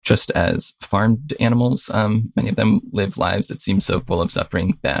just as farmed animals. Many of them live lives that seem so full of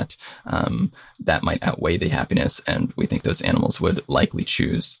suffering that that might outweigh the happiness. And we think those animals would likely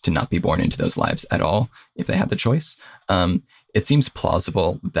choose to not be born into those lives at all if they had the choice. It seems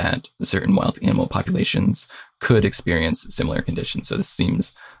plausible that certain wild animal populations could experience similar conditions. So this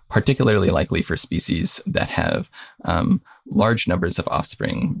seems particularly likely for species that have large numbers of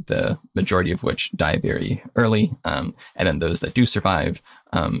offspring, the majority of which die very early. And then those that do survive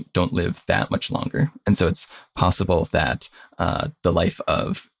don't live that much longer. And so it's possible that the life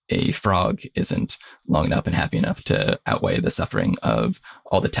of a frog isn't long enough and happy enough to outweigh the suffering of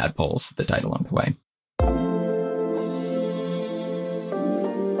all the tadpoles that died along the way.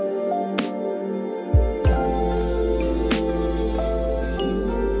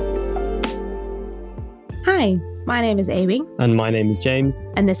 Hi, my name is Amy. And my name is James.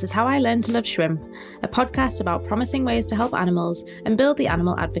 And this is How I Learned to Love Shrimp, a podcast about promising ways to help animals and build the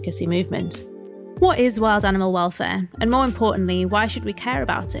animal advocacy movement. What is wild animal welfare? And more importantly, why should we care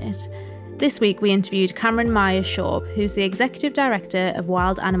about it? This week we interviewed Meyer Shorb, who's the Executive Director of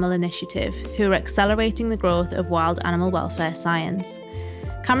Wild Animal Initiative, who are accelerating the growth of wild animal welfare science.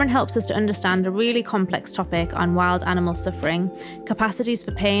 Cameron helps us to understand a really complex topic on wild animal suffering, capacities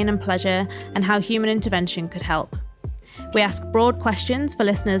for pain and pleasure, and how human intervention could help. We ask broad questions for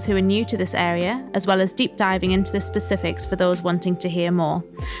listeners who are new to this area, as well as deep diving into the specifics for those wanting to hear more,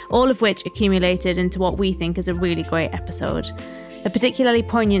 all of which accumulated into what we think is a really great episode. A particularly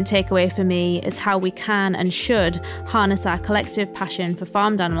poignant takeaway for me is how we can and should harness our collective passion for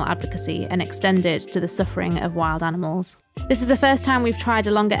farmed animal advocacy and extend it to the suffering of wild animals. This is the first time we've tried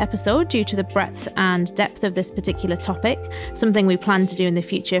a longer episode due to the breadth and depth of this particular topic, something we plan to do in the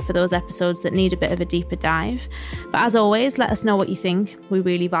future for those episodes that need a bit of a deeper dive. But as always, let us know what you think. We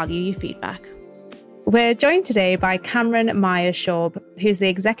really value your feedback. We're joined today by Meyer Shorb, who's the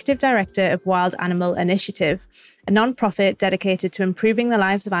Executive Director of Wild Animal Initiative, a non-profit dedicated to improving the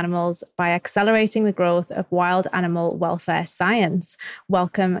lives of animals by accelerating the growth of wild animal welfare science.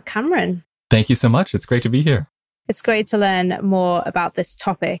 Welcome, Cameron. Thank you so much. It's great to be here. It's great to learn more about this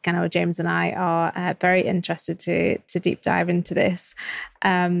topic. I know James and I are very interested to deep dive into this.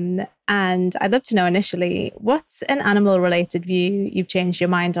 And I'd love to know initially, what's an animal-related view you've changed your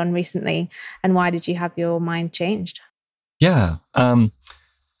mind on recently, and why did you have your mind changed? Yeah.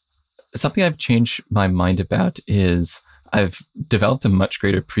 Something I've changed my mind about is I've developed a much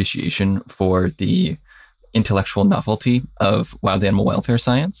greater appreciation for the intellectual novelty of wild animal welfare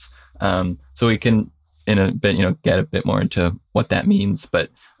science. So we can in a bit, get a bit more into what that means. But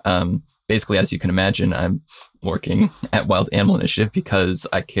basically, as you can imagine, I'm working at Wild Animal Initiative because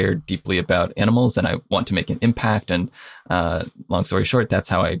I care deeply about animals and I want to make an impact. And long story short, that's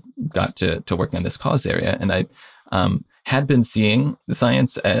how I got to working on this cause area. And I had been seeing the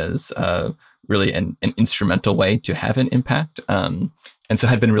science as really an instrumental way to have an impact. And so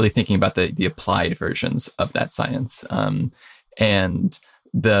had been really thinking about the applied versions of that science. And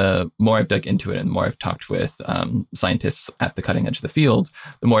the more I've dug into it and the more I've talked with scientists at the cutting edge of the field,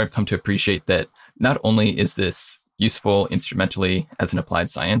 the more I've come to appreciate that not only is this useful instrumentally as an applied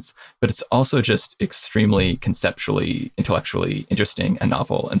science, but it's also just extremely conceptually, intellectually interesting and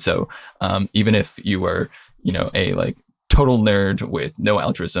novel. And so even if you were, a total nerd with no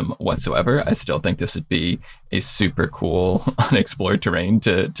altruism whatsoever, I still think this would be a super cool, unexplored terrain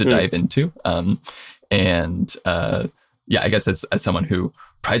to dive into. Yeah, I guess as someone who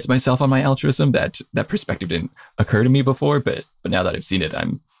prides myself on my altruism, that perspective didn't occur to me before, but now that I've seen it,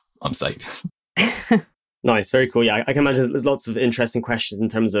 I'm psyched. Nice, very cool. Yeah, I can imagine there's lots of interesting questions in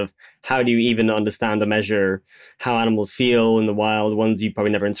terms of how do you even understand or measure how animals feel in the wild, ones you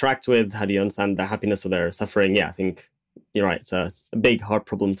probably never interact with. How do you understand their happiness or their suffering? Yeah, I think you're right. It's a big, hard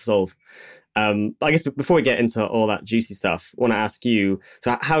problem to solve. But I guess before we get into all that juicy stuff, I want to ask you,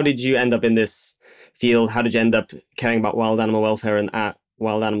 so how did you end up in this field? How did you end up caring about wild animal welfare and at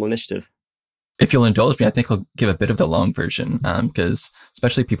Wild Animal Initiative? If you'll indulge me, I think I'll give a bit of the long version, because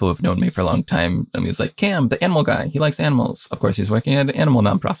especially people who've known me for a long time, he was like, Cam, the animal guy, he likes animals. Of course, he's working at an animal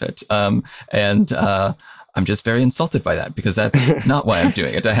nonprofit. And I'm just very insulted by that because that's not why I'm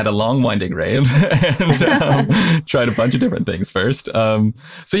doing it. I had a long winding rave and tried a bunch of different things first. So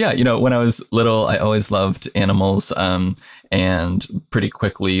yeah, when I was little, I always loved animals and pretty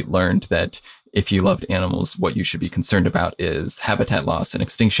quickly learned that if you loved animals, what you should be concerned about is habitat loss and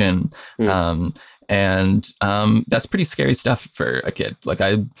extinction. And that's pretty scary stuff for a kid. Like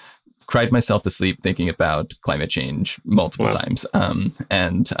I cried myself to sleep thinking about climate change multiple times.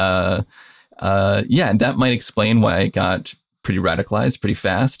 And that might explain why I got pretty radicalized pretty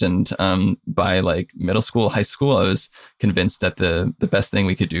fast. And by like middle school, high school, I was convinced that the best thing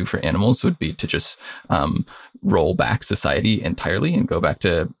we could do for animals would be to just roll back society entirely and go back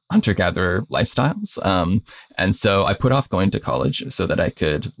to hunter-gatherer lifestyles. And so I put off going to college so that I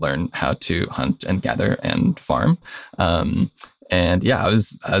could learn how to hunt and gather and farm. And yeah, I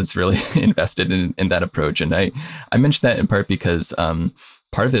was really invested in that approach. And I mentioned that in part because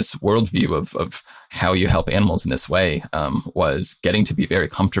part of this worldview of how you help animals in this way was getting to be very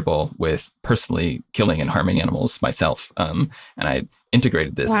comfortable with personally killing and harming animals myself. And I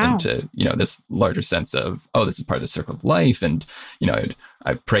integrated this into, this larger sense of, this is part of the circle of life. And,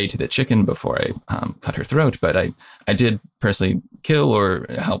 I pray to the chicken before I cut her throat. But I did personally kill or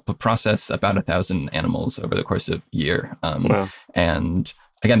help process about 1,000 animals over the course of a year. Wow. And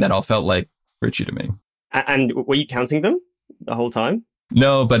again, that all felt like virtue to me. And were you counting them the whole time?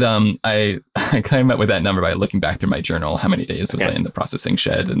 No, but I came up with that number by looking back through my journal. How many days was I in the processing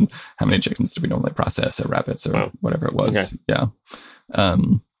shed, and how many chickens did we normally process, or rabbits, or whatever it was? Okay.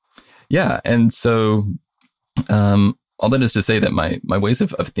 Yeah. And so all that is to say that my ways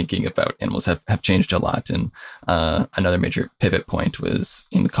of thinking about animals have changed a lot. And another major pivot point was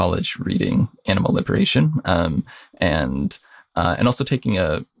in college reading Animal Liberation, and also taking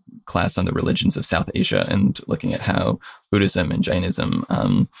a class on the religions of South Asia and looking at how Buddhism and Jainism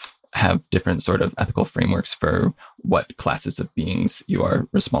have different sort of ethical frameworks for what classes of beings you are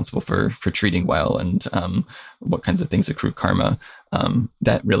responsible for treating well, and what kinds of things accrue karma.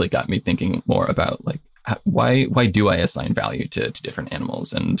 That really got me thinking more about like, why do I assign value to different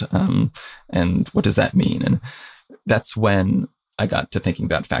animals, and what does that mean? And that's when I got to thinking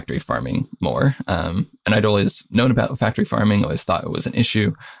about factory farming more. And I'd always known about factory farming, always thought it was an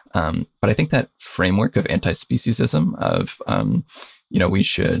issue. But I think that framework of anti-speciesism of, we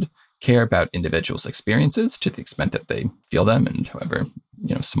should care about individuals' experiences to the extent that they feel them, and however,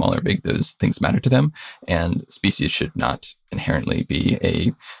 small or big those things matter to them. And species should not inherently be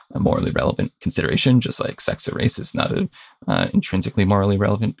a morally relevant consideration, just like sex or race is not a intrinsically morally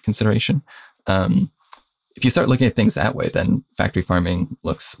relevant consideration. If you start looking at things that way, then factory farming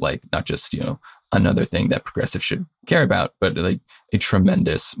looks like not just, another thing that progressives should care about, but like a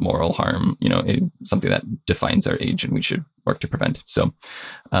tremendous moral harm, something that defines our age and we should work to prevent. So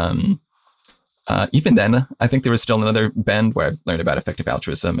even then, I think there was still another bend where I learned about effective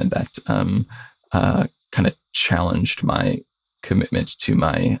altruism, and that kind of challenged my commitment to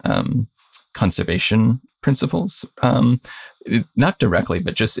my conservation principles. Not directly,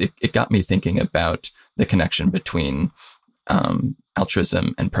 but just it got me thinking about the connection between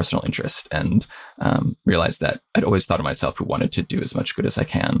altruism and personal interest, and realized that I'd always thought of myself who wanted to do as much good as I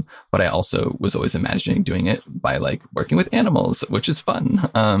can, but I also was always imagining doing it by like working with animals, which is fun.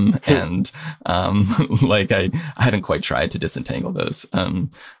 And like I hadn't quite tried to disentangle those.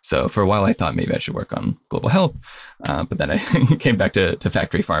 So for a while I thought maybe I should work on global health, but then I came back to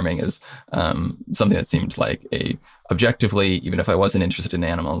factory farming as something that seemed like objectively, even if I wasn't interested in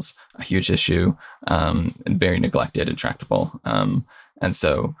animals, a huge issue, and very neglected and tractable. And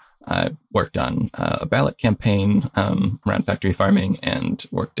so I worked on a ballot campaign around factory farming, and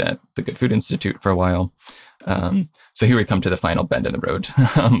worked at the Good Food Institute for a while. So here we come to the final bend in the road,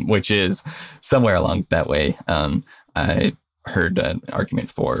 which is somewhere along that way. I heard an argument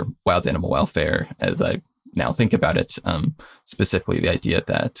for wild animal welfare as I now think about it, specifically the idea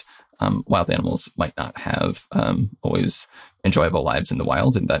that wild animals might not have always enjoyable lives in the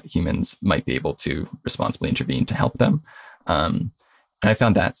wild, and that humans might be able to responsibly intervene to help them. And I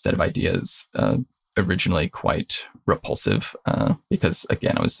found that set of ideas originally quite repulsive, because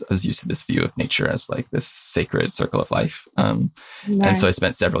again, I was used to this view of nature as like this sacred circle of life. And so I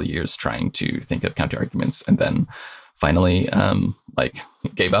spent several years trying to think of counter arguments, and then finally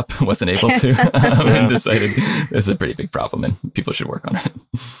gave up, wasn't able to, and decided this is a pretty big problem and people should work on it.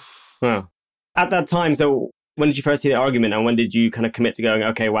 Wow. At that time, so when did you first see the argument, and when did you kind of commit to going,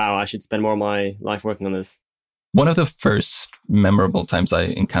 okay, wow, I should spend more of my life working on this? One of the first memorable times I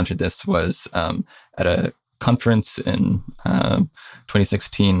encountered this was at a conference in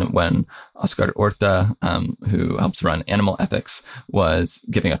 2016 when Oscar Horta, who helps run Animal Ethics, was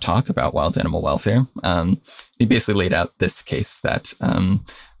giving a talk about wild animal welfare. He basically laid out this case that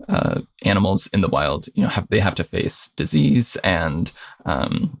animals in the wild, they have to face disease and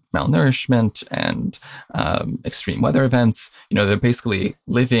malnourishment and extreme weather events. They're basically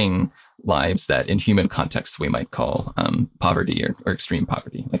living lives that in human contexts we might call poverty or extreme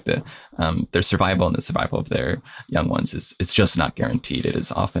poverty. Like their survival and the survival of their young ones is just not guaranteed. It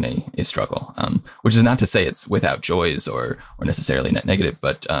is often a struggle, which is not to say it's without joys or necessarily net negative,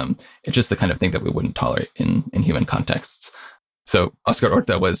 but it's just the kind of thing that we wouldn't tolerate in human contexts. So Oscar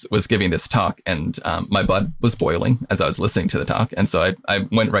Orta was giving this talk, and my blood was boiling as I was listening to the talk. And so I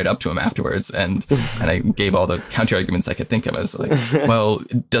went right up to him afterwards and I gave all the counter arguments I could think of. I was like, well,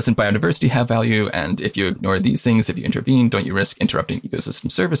 doesn't biodiversity have value? And if you ignore these things, if you intervene, don't you risk interrupting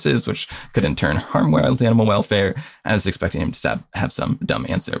ecosystem services, which could in turn harm wild animal welfare? I was expecting him to have some dumb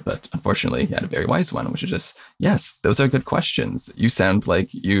answer, but unfortunately he had a very wise one, which is just, yes, those are good questions. You sound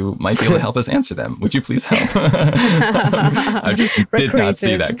like you might be able to help us answer them. Would you please help? I just did not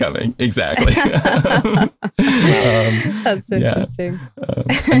see that coming. Exactly. That's interesting.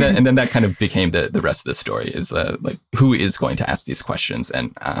 And then that kind of became the rest of the story is like, who is going to ask these questions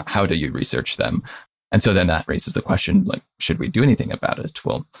and how do you research them? And so then that raises the question, like, should we do anything about it?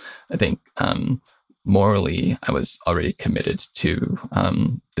 Well, I think morally, I was already committed to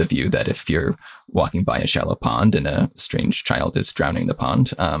the view that if you're walking by a shallow pond and a strange child is drowning in the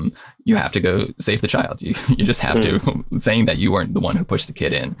pond, you have to go save the child. You just have to. Saying that you weren't the one who pushed the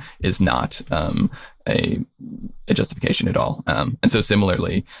kid in is not a justification at all. And so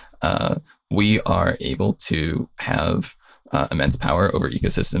similarly, we are able to have immense power over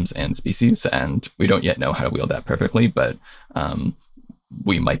ecosystems and species, and we don't yet know how to wield that perfectly, but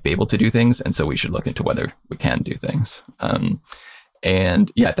we might be able to do things, and so we should look into whether we can do things.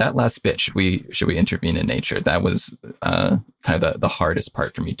 And yeah, that last bit, should we intervene in nature? That was kind of the hardest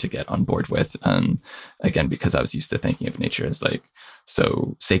part for me to get on board with. Again, because I was used to thinking of nature as like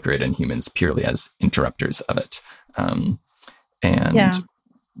so sacred and humans purely as interrupters of it.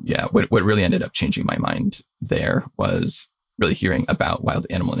 What really ended up changing my mind there was really hearing about Wild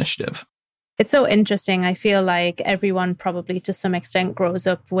Animal Initiative. It's so interesting. I feel like everyone probably to some extent grows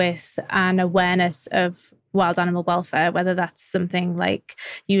up with an awareness of wild animal welfare, whether that's something like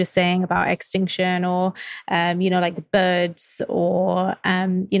you were saying about extinction or, like birds or,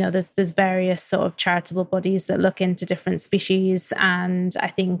 there's various sort of charitable bodies that look into different species. And I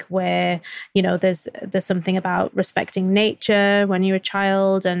think there's something about respecting nature when you're a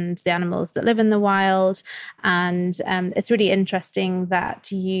child and the animals that live in the wild. And it's really interesting that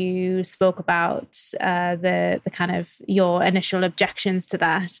you spoke about the kind of your initial objections to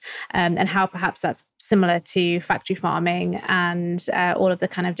that and how perhaps that's similar to factory farming and all of the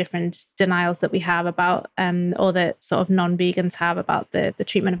kind of different denials that we have about or that sort of non-vegans have about the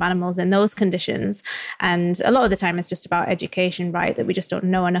treatment of animals in those conditions. And a lot of the time it's just about education, right? That we just don't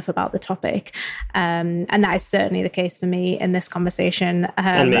know enough about the topic. And that is certainly the case for me in this conversation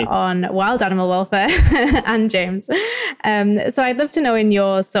on wild animal welfare and James. So I'd love to know in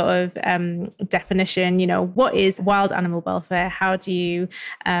your sort of definition, what is wild animal welfare? How do you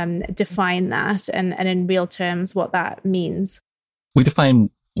define that? And in real terms, what that means? We define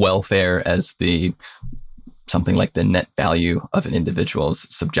welfare as something like the net value of an individual's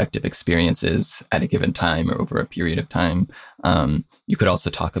subjective experiences at a given time or over a period of time. You could also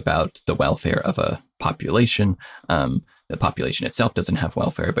talk about the welfare of a population. The population itself doesn't have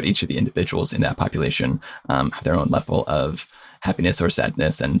welfare, but each of the individuals in that population have their own level of happiness or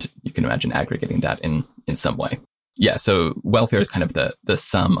sadness, and you can imagine aggregating that in some way. Yeah, so welfare is kind of the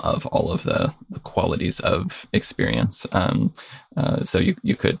sum of all of the qualities of experience. So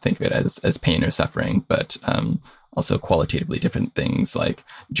you could think of it as pain or suffering, but also qualitatively different things like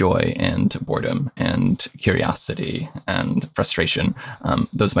joy and boredom and curiosity and frustration.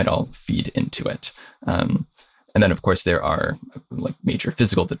 Those might all feed into it. And then, of course, there are like major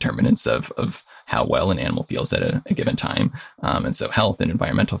physical determinants of how well an animal feels at a given time. And so health and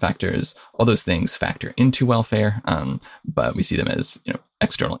environmental factors, all those things factor into welfare, but we see them as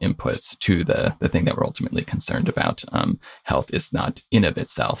external inputs to the thing that we're ultimately concerned about. Health is not in of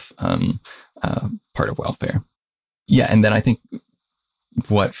itself part of welfare. Yeah, and then I think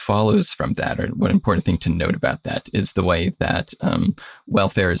what follows from that, or one important thing to note about that, is the way that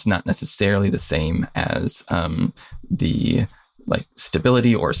welfare is not necessarily the same as the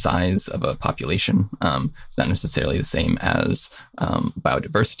stability or size of a population. It's not necessarily the same as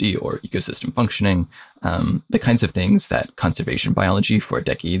biodiversity or ecosystem functioning. The kinds of things that conservation biology for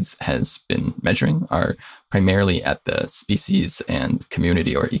decades has been measuring are primarily at the species and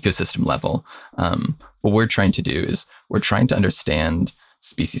community or ecosystem level. What we're trying to do is we're trying to understand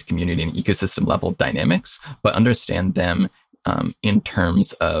species, community, and ecosystem level dynamics, but understand them in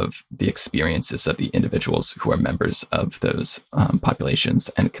terms of the experiences of the individuals who are members of those populations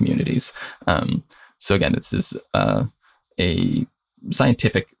and communities. So again, this is a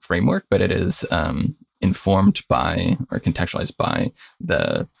scientific framework, but it is informed by or contextualized by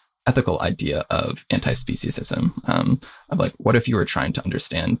the ethical idea of anti-speciesism. Of like, what if you were trying to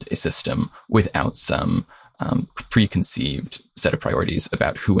understand a system without some preconceived set of priorities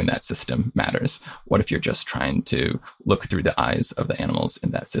about who in that system matters? What if you're just trying to look through the eyes of the animals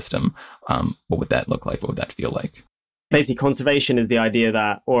in that system? What would that look like? What would that feel like? Basically, conservation is the idea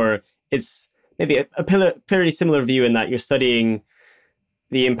that, or it's maybe a pretty similar view in that you're studying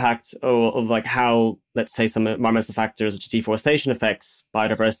the impact of like how, let's say, some environmental factors such as deforestation affects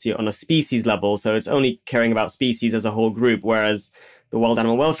biodiversity on a species level. So it's only caring about species as a whole group, whereas the wild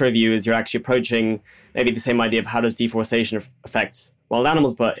animal welfare view is you're actually approaching maybe the same idea of how does deforestation affect wild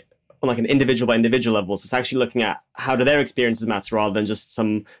animals, but on like an individual by individual level. So it's actually looking at how do their experiences matter rather than just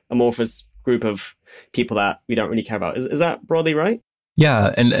some amorphous group of people that we don't really care about. Is that broadly right?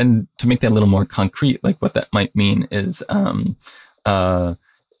 Yeah, and to make that a little more concrete, like what that might mean is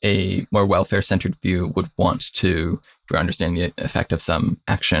a more welfare-centered view would want to, if we're understanding the effect of some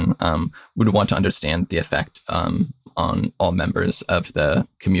action, would want to understand the effect on all members of the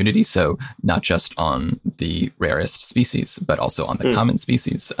community. So not just on the rarest species, but also on the common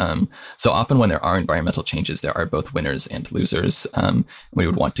species. So often when there are environmental changes, there are both winners and losers. We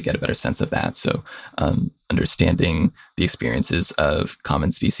would want to get a better sense of that. So understanding the experiences of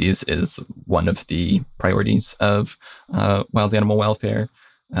common species is one of the priorities of wild animal welfare.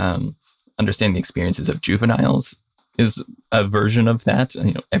 Understanding the experiences of juveniles is a version of that.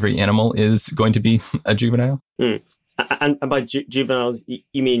 Every animal is going to be a juvenile. And by juveniles,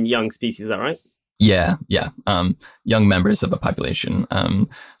 you mean young species, is that right? Yeah. Young members of a population.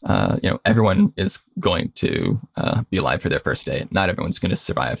 Everyone is going to be alive for their first day. Not everyone's going to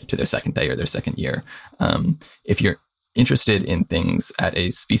survive to their second day or their second year. If you're interested in things at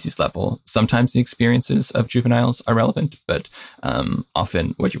a species level, sometimes the experiences of juveniles are relevant, but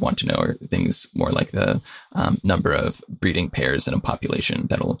often what you want to know are things more like the number of breeding pairs in a population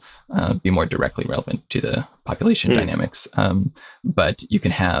that'll be more directly relevant to the population dynamics. But you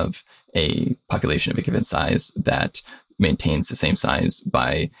can have a population of a given size that maintains the same size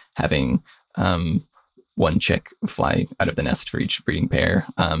by having one chick fly out of the nest for each breeding pair,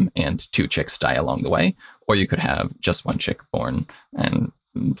 and two chicks die along the way. Or you could have just one chick born and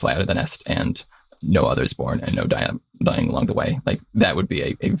fly out of the nest and no others born and no dying along the way. Like that would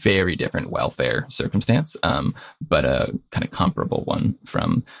be a very different welfare circumstance, but a kind of comparable one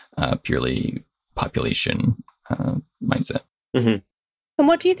from purely population mindset. Mm-hmm. And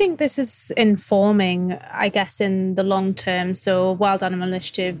what do you think this is informing, I guess, in the long term? So Wild Animal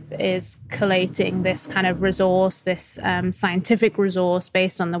Initiative is collating this kind of resource, this scientific resource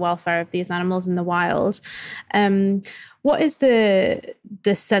based on the welfare of these animals in the wild. What is the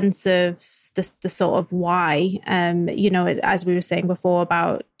sense of the sort of why, as we were saying before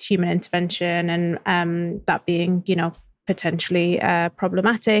about human intervention and that being, potentially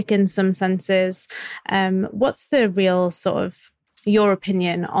problematic in some senses? What's the real sort of your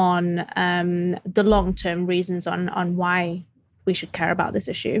opinion on the long-term reasons on why we should care about this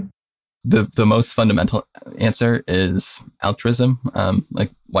issue? The most fundamental answer is altruism.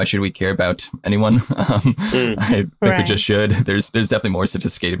 Like, why should we care about anyone? I think we just should. There's definitely more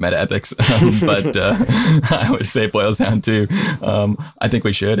sophisticated meta-ethics, but I would say it boils down to I think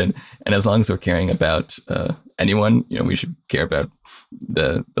we should, and as long as we're caring about anyone, we should care about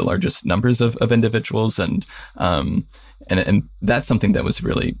the largest numbers of individuals, and that's something that was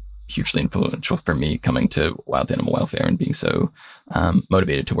really hugely influential for me coming to wild animal welfare and being so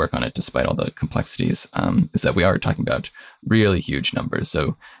motivated to work on it despite all the complexities, is that we are talking about really huge numbers.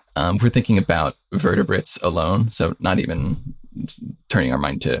 So we're thinking about vertebrates alone, so not even turning our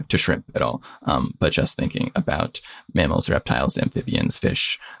mind to shrimp at all, but just thinking about mammals, reptiles, amphibians,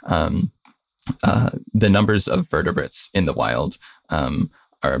 fish. The numbers of vertebrates in the wild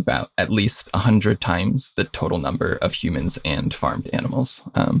are about at least 100 times the total number of humans and farmed animals.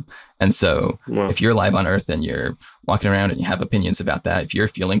 And so if you're alive on Earth and you're walking around and you have opinions about that, if you're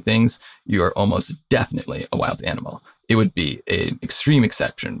feeling things, you're almost definitely a wild animal. It would be an extreme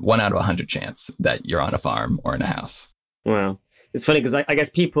exception, 1 out of 100 chance that you're on a farm or in a house. Wow. It's funny because I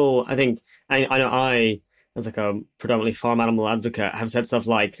guess people, I know I, as like a predominantly farm animal advocate, have said stuff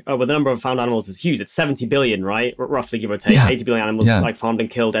like, oh, well, the number of found animals is huge. It's 70 billion, right? Roughly, give or take. Yeah. 80 billion animals like farmed and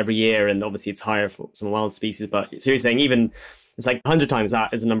killed every year. And obviously it's higher for some wild species. But so you're saying even it's like 100 times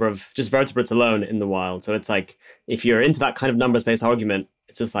that is the number of just vertebrates alone in the wild. So it's like, if you're into that kind of numbers-based argument,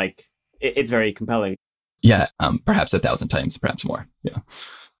 it's just like, it's very compelling. Yeah, perhaps 1,000 times, perhaps more. Yeah.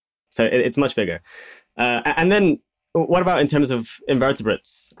 So it's much bigger. And then what about in terms of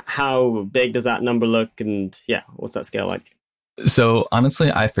invertebrates? How big does that number look? And what's that scale like? So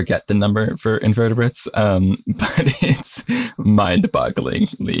honestly, I forget the number for invertebrates, but it's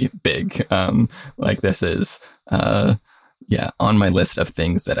mind-bogglingly big. Like this is, on my list of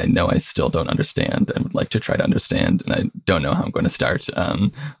things that I know I still don't understand and would like to try to understand, and I don't know how I'm going to start.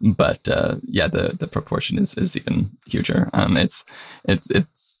 But the proportion is even huger. It's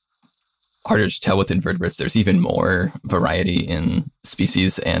harder to tell with invertebrates. There's even more variety in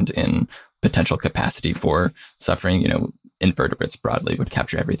species and in potential capacity for suffering. Invertebrates broadly would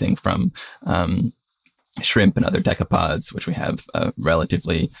capture everything from shrimp and other decapods, which we have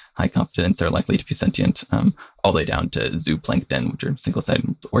relatively high confidence are likely to be sentient, all the way down to zooplankton, which are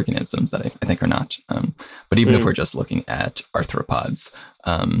single-celled organisms that I think are not. But even if we're just looking at arthropods,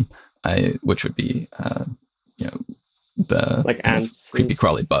 which would be, the like ants, creepy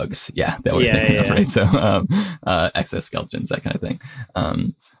crawly bugs. Yeah, that we're thinking of, right? So exoskeletons, that kind of thing.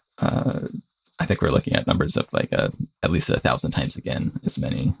 I think we're looking at numbers of like at least 1,000 times again as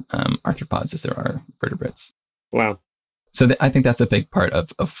many arthropods as there are vertebrates. Wow. So I think that's a big part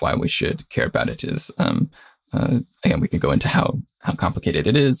of why we should care about it is, again, we can go into how complicated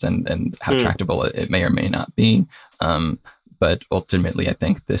it is and how tractable it may or may not be. But ultimately, I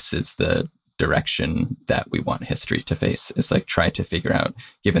think this is the direction that we want history to face, is like try to figure out,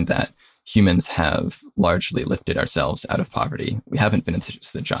 given that humans have largely lifted ourselves out of poverty. We haven't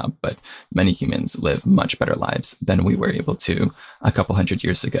finished the job, but many humans live much better lives than we were able to a couple hundred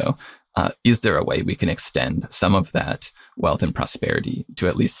years ago. Is there a way we can extend some of that wealth and prosperity to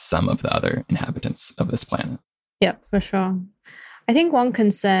at least some of the other inhabitants of this planet? Yep, for sure. I think one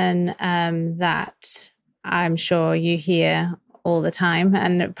concern that I'm sure you hear all the time,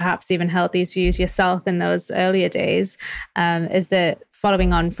 and perhaps even held these views yourself in those earlier days, is that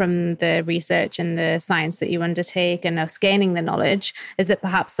following on from the research and the science that you undertake and us gaining the knowledge, is that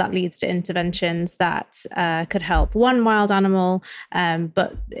perhaps that leads to interventions that could help one wild animal,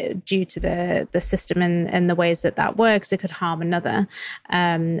 but due to the system and the ways that works, it could harm another.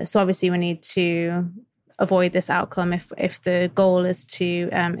 So obviously we need to avoid this outcome if the goal is to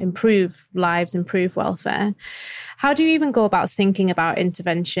improve lives, improve welfare. How do you even go about thinking about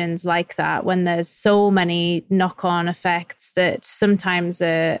interventions like that when there's so many knock-on effects that sometimes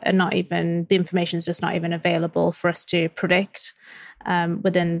are not even, the information is just not even available for us to predict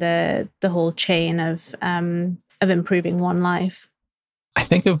within the whole chain of improving one life? I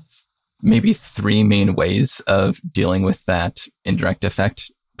think of maybe three main ways of dealing with that indirect effect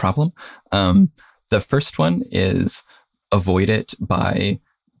problem. The first one is avoid it by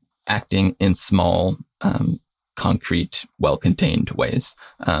acting in small, concrete, well-contained ways.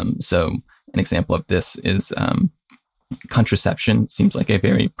 So an example of this is contraception seems like a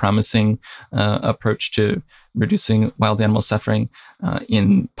very promising approach to reducing wild animal suffering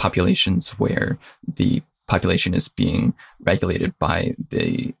in populations where the population is being regulated by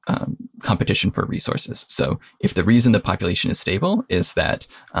the competition for resources. So if the reason the population is stable is that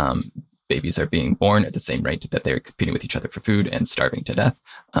babies are being born at the same rate that they're competing with each other for food and starving to death,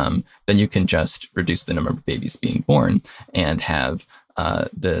 then you can just reduce the number of babies being born and have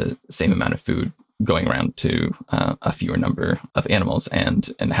the same amount of food going around to a fewer number of animals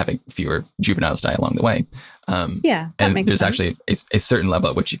and having fewer juveniles die along the way. That makes there's sense. actually a certain level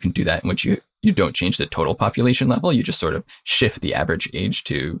at which you can do that, in which you don't change the total population level. You just sort of shift the average age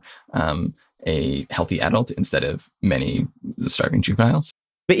to a healthy adult instead of many starving juveniles.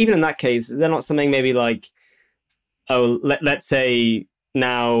 But even in that case, they're not something maybe like, let's say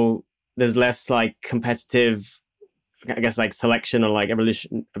now there's less like competitive, I guess, like selection or like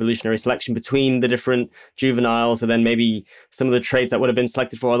evolutionary selection between the different juveniles. So then maybe some of the traits that would have been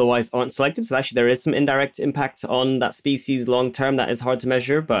selected for otherwise aren't selected. So actually there is some indirect impact on that species long term that is hard to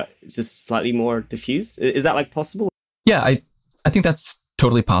measure, but it's just slightly more diffuse. Is that like possible? Yeah, I think that's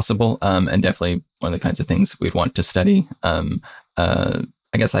totally possible, and definitely one of the kinds of things we'd want to study.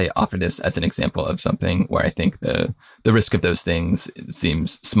 I guess I offer this as an example of something where I think the risk of those things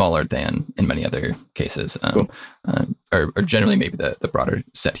seems smaller than in many other cases. Cool. Or generally, maybe the broader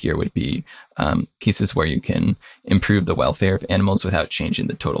set here would be cases where you can improve the welfare of animals without changing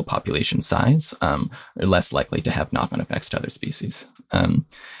the total population size, are less likely to have knock-on effects to other species.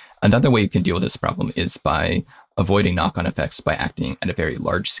 Another way you can deal with this problem is by avoiding knock-on effects by acting at a very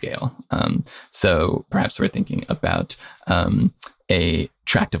large scale. So perhaps we're thinking about a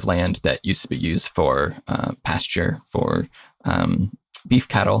tract of land that used to be used for pasture for beef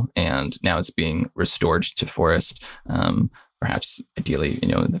cattle, and now is being restored to forest. Perhaps ideally,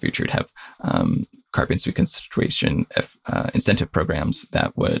 in the future, it'd have carbon sequestration incentive programs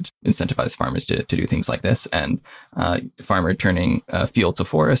that would incentivize farmers to do things like this. And farmer turning field to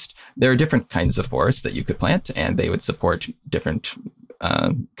forest, there are different kinds of forests that you could plant, and they would support different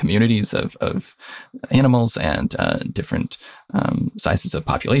communities of animals and different sizes of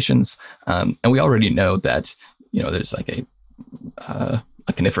populations. And we already know that, there's like a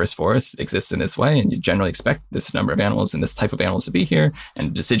coniferous forest exists in this way, and you generally expect this number of animals and this type of animals to be here.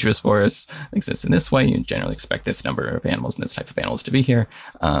 And deciduous forests exists in this way, you generally expect this number of animals and this type of animals to be here.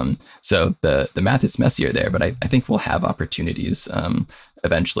 So the math is messier there, but I think we'll have opportunities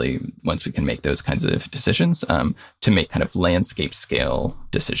eventually, once we can make those kinds of decisions, to make kind of landscape scale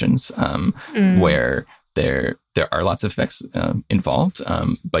decisions where there are lots of effects involved,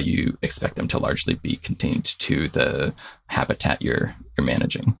 but you expect them to largely be contained to the habitat you're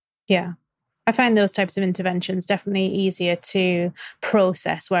managing. Yeah. I find those types of interventions definitely easier to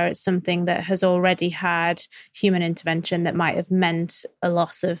process, where it's something that has already had human intervention that might have meant a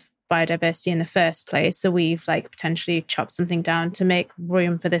loss of biodiversity in the first place. So we've potentially chopped something down to make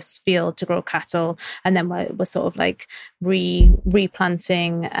room for this field to grow cattle, and then we're sort of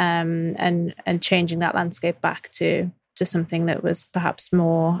replanting and changing that landscape back to something that was perhaps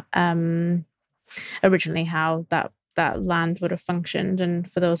more originally how that land would have functioned, and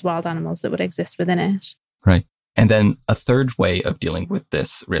for those wild animals that would exist within it. Right. And then a third way of dealing with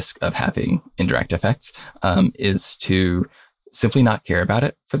this risk of having indirect effects is to simply not care about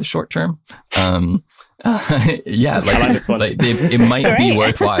it for the short term. It might be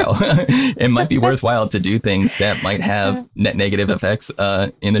worthwhile. It might be worthwhile to do things that might have net negative effects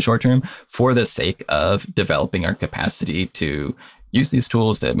in the short term for the sake of developing our capacity to use these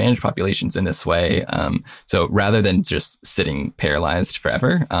tools to manage populations in this way. So rather than just sitting paralyzed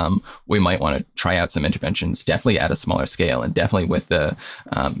forever, we might want to try out some interventions, definitely at a smaller scale, and definitely with the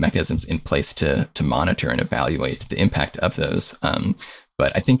mechanisms in place to monitor and evaluate the impact of those.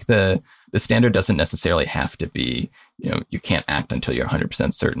 But I think the standard doesn't necessarily have to be, you can't act until you're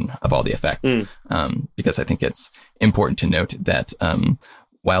 100% certain of all the effects, because I think it's important to note that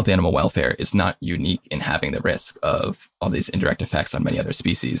wild animal welfare is not unique in having the risk of all these indirect effects on many other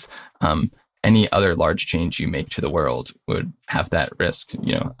species. Any other large change you make to the world would have that risk,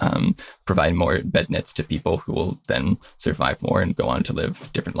 provide more bed nets to people who will then survive more and go on to live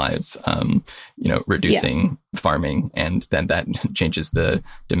different lives, reducing farming, and then that changes the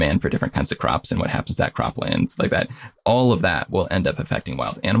demand for different kinds of crops and what happens to that croplands like that. All of that will end up affecting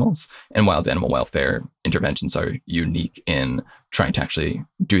wild animals, and wild animal welfare interventions are unique in trying to actually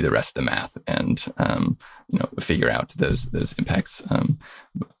do the rest of the math and figure out those impacts.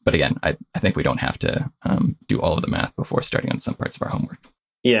 But again, I think we don't have to do all of the math before starting on some parts of our homework.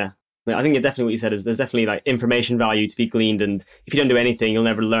 Yeah. I think definitely what you said is there's definitely information value to be gleaned, and if you don't do anything, you'll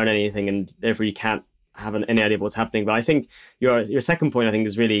never learn anything, and therefore you can't have any idea of what's happening. But I think your second point, I think,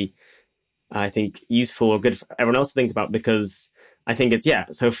 is really, useful or good for everyone else to think about, because I think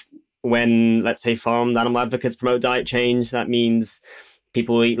it's, so when, let's say, farmed animal advocates promote diet change, that means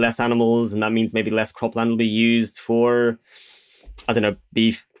people will eat less animals, and that means maybe less cropland will be used for,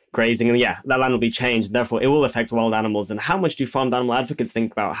 beef grazing, and that land will be changed, and therefore it will affect wild animals. And how much do farmed animal advocates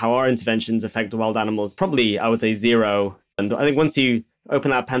think about how our interventions affect the wild animals? Probably, I would say, zero. And I think once you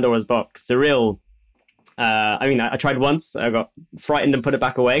open that Pandora's box, it's a real I tried once. I got frightened and put it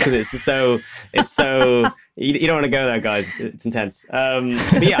back away because it's so you don't want to go there, guys. It's intense. But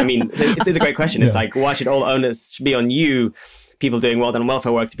it's a great question. It's why should all onus be on you, people doing wild animal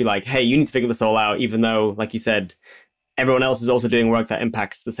welfare work, to be like, hey, you need to figure this all out, even though, like you said, everyone else is also doing work that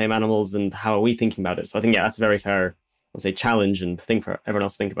impacts the same animals, and how are we thinking about it? So I think, that's a very fair, challenge and thing for everyone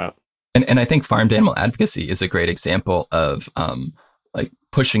else to think about. And I think farmed animal advocacy is a great example of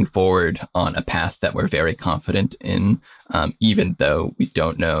pushing forward on a path that we're very confident in, even though we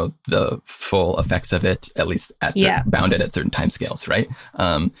don't know the full effects of it, at least bounded at certain timescales, right?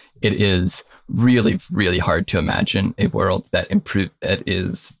 It is really, really hard to imagine a world that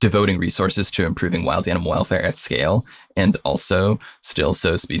is devoting resources to improving wild animal welfare at scale, and also still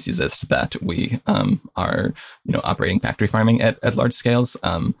so speciesist that we are operating factory farming at large scales.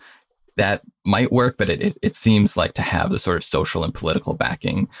 That might work, but it seems like to have the sort of social and political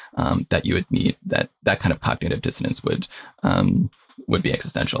backing that you would need, that kind of cognitive dissonance would be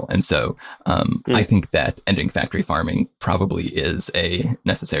existential. And so I think that ending factory farming probably is a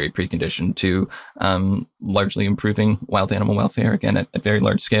necessary precondition to largely improving wild animal welfare, again, at very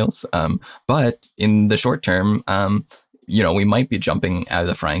large scales. But in the short term, we might be jumping out of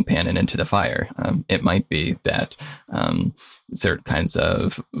the frying pan and into the fire. It might be that certain kinds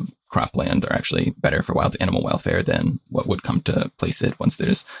of cropland are actually better for wild animal welfare than what would come to place it once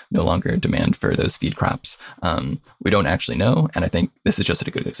there's no longer demand for those feed crops. We don't actually know. And I think this is just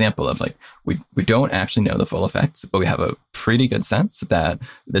a good example of like, we don't actually know the full effects, but we have a pretty good sense that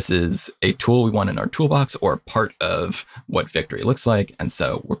this is a tool we want in our toolbox or part of what victory looks like. And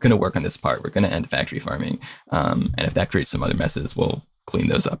so we're going to work on this part. We're going to end factory farming. And if that creates some other messes, we'll clean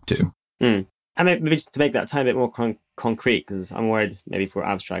those up too. And maybe just to make that a tiny bit more concrete, because I'm worried maybe if we're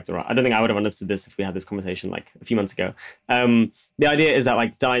abstract, or I don't think I would have understood this if we had this conversation like a few months ago. The idea is that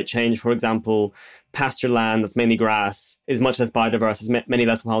like diet change, for example, pasture land that's mainly grass is much less biodiverse, there's many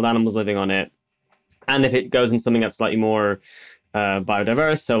less wild animals living on it. And if it goes into something that's slightly more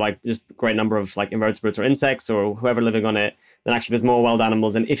biodiverse, so like just a great number of like invertebrates or insects or whoever living on it, then actually there's more wild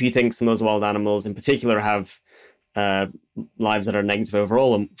animals. And if you think some of those wild animals in particular have lives that are negative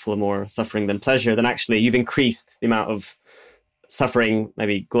overall and full of more suffering than pleasure, then actually you've increased the amount of suffering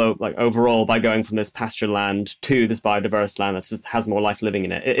maybe like overall by going from this pasture land to this biodiverse land that just has more life living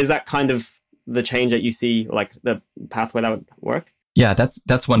in it. Is that kind of the change that you see, like the pathway that would work? Yeah,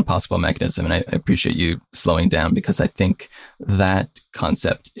 that's one possible mechanism. And I appreciate you slowing down, because I think that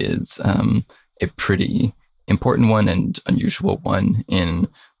concept is a pretty important one and unusual one in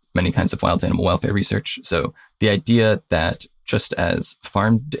many kinds of wild animal welfare research. So the idea that just as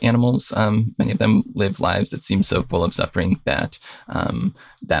farmed animals, many of them live lives that seem so full of suffering that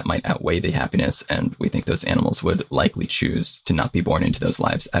that might outweigh the happiness. And we think those animals would likely choose to not be born into those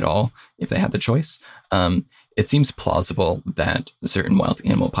lives at all if they had the choice. It seems plausible that certain wild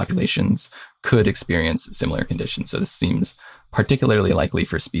animal populations could experience similar conditions. So this seems particularly likely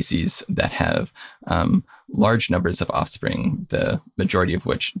for species that have large numbers of offspring, the majority of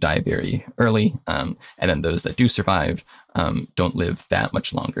which die very early. And then those that do survive don't live that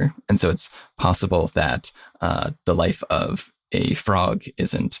much longer. And so it's possible that the life of a frog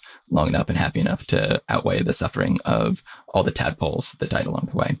isn't long enough and happy enough to outweigh the suffering of all the tadpoles that died along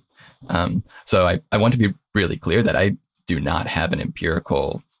the way. So I want to be really clear that I do not have an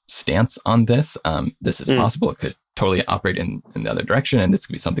empirical stance on this. This is possible. It could totally operate in the other direction, and this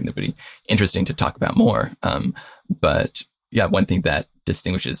could be something that would be interesting to talk about more. But yeah, one thing that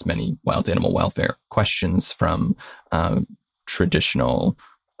distinguishes many wild animal welfare questions from traditional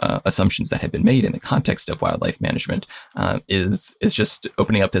assumptions that have been made in the context of wildlife management is just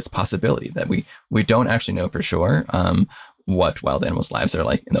opening up this possibility that we don't actually know for sure what wild animals' lives are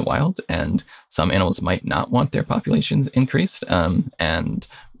like in the wild, and some animals might not want their populations increased, and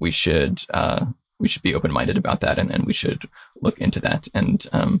we should be open-minded about that, and we should look into that, and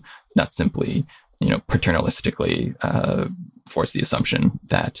not simply paternalistically force the assumption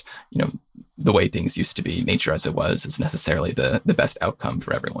that the way things used to be, nature as it was, is necessarily the best outcome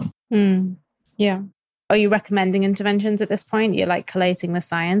for everyone. Yeah. Are you recommending interventions at this point? You're like collating the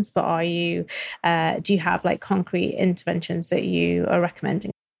science, but do you have like concrete interventions that you are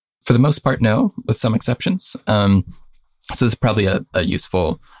recommending? For the most part, no, with some exceptions. So this is probably a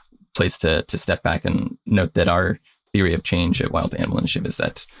useful place to step back and note that our theory of change at Wild Animal Initiative is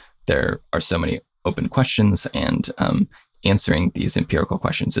that there are so many open questions, and answering these empirical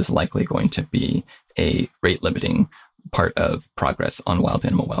questions is likely going to be a rate-limiting part of progress on wild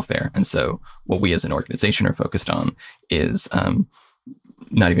animal welfare. And so what we as an organization are focused on is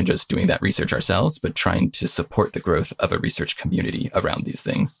not even just doing that research ourselves, but trying to support the growth of a research community around these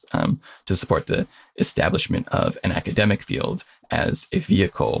things, to support the establishment of an academic field as a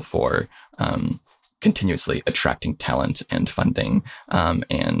vehicle for continuously attracting talent and funding,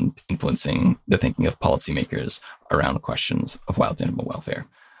 and influencing the thinking of policymakers around questions of wild animal welfare.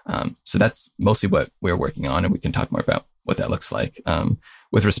 So that's mostly what we're working on, and we can talk more about what that looks like.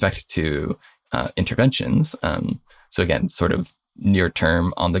 With respect to interventions, so again, sort of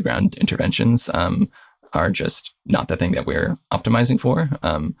near-term, on-the-ground interventions are just not the thing that we're optimizing for.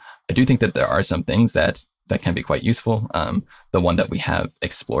 I do think that there are some things that can be quite useful. The one that we have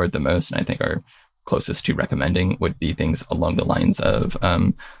explored the most, and I think are closest to recommending, would be things along the lines of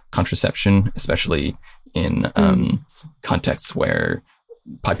contraception, especially in contexts where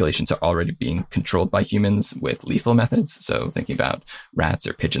populations are already being controlled by humans with lethal methods. So thinking about rats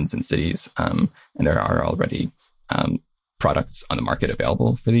or pigeons in cities, and there are already products on the market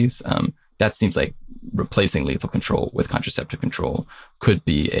available for these. That seems like replacing lethal control with contraceptive control could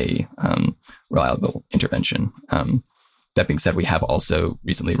be a reliable intervention. That being said, we have also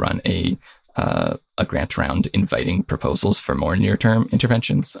recently run a grant round inviting proposals for more near-term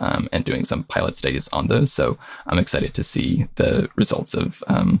interventions, and doing some pilot studies on those. So I'm excited to see the results of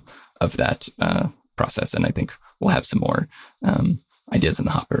that process, and I think we'll have some more ideas in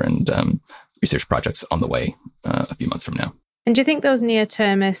the hopper and research projects on the way a few months from now. And do you think those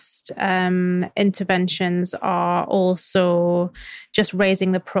near-termist interventions are also just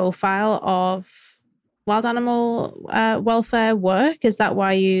raising the profile of wild animal welfare work? Is that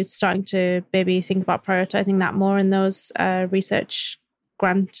why you're starting to maybe think about prioritizing that more in those research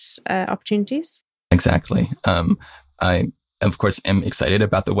grant opportunities? Exactly. I, of course, am excited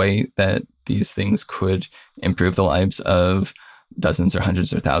about the way that these things could improve the lives of dozens or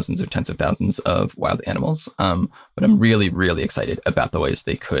hundreds or thousands or tens of thousands of wild animals. But I'm really, really excited about the ways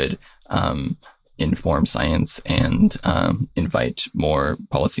they could inform science and invite more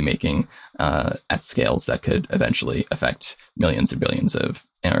policymaking at scales that could eventually affect millions or billions of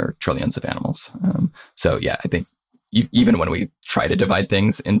or trillions of animals. So yeah, I think even when we try to divide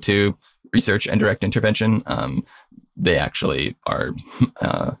things into research and direct intervention, they actually are,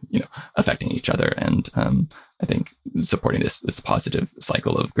 affecting each other. And I think supporting this positive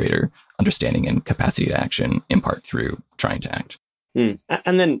cycle of greater understanding and capacity to action, in part through trying to act. And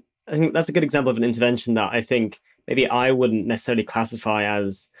then I think that's a good example of an intervention that I think maybe I wouldn't necessarily classify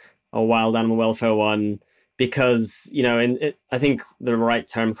as a wild animal welfare one, because, I think the right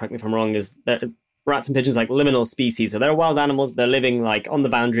term, correct me if I'm wrong, is that rats and pigeons are like liminal species. So they're wild animals. They're living like on the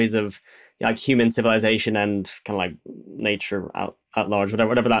boundaries of like human civilization and kind of like nature at large,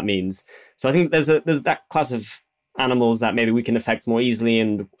 whatever that means. So I think there's that class of animals that maybe we can affect more easily.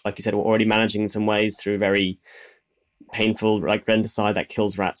 And like you said, we're already managing in some ways through very painful, like renticide that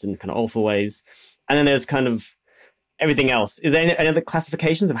kills rats in kind of awful ways. And then there's kind of everything else. Is there any other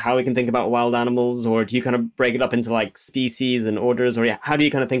classifications of how we can think about wild animals, or do you kind of break it up into like species and orders, or how do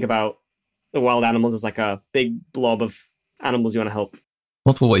you kind of think about the wild animals as like a big blob of animals you want to help?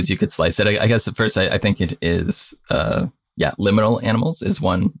 Multiple ways you could slice it. I guess at first I think it is, liminal animals is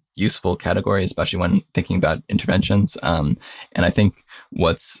one useful category, especially when thinking about interventions. And I think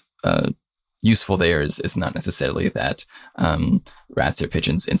what's useful there is not necessarily that rats or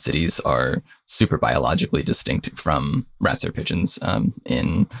pigeons in cities are super biologically distinct from rats or pigeons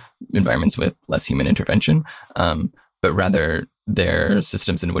in environments with less human intervention, but rather they're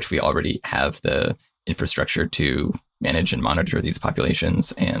systems in which we already have the infrastructure to manage and monitor these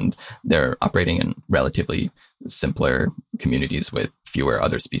populations, and they're operating in relatively simpler communities with fewer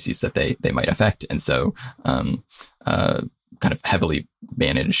other species that they might affect. And so kind of heavily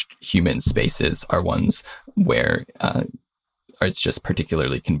managed human spaces are ones where it's just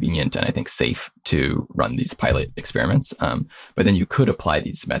particularly convenient and I think safe to run these pilot experiments. But then you could apply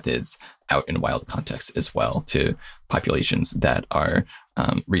these methods out in wild contexts as well to populations that are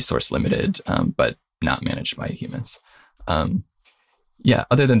resource limited, but not managed by humans.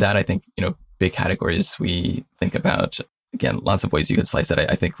 Other than that, I think, big categories we think about, again, lots of ways you could slice it.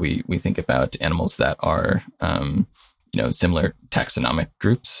 I think we think about animals that are, similar taxonomic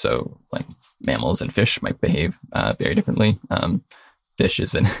groups. So like mammals and fish might behave very differently. Fish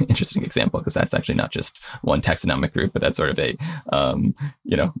is an interesting example because that's actually not just one taxonomic group, but that's sort of a,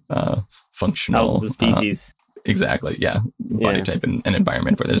 functional... Thousands of species. Exactly. Yeah. Body type and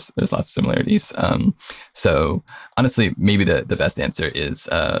environment where there's lots of similarities. So honestly, maybe the best answer is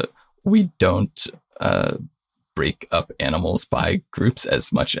we don't break up animals by groups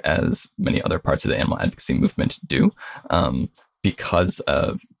as much as many other parts of the animal advocacy movement do. Because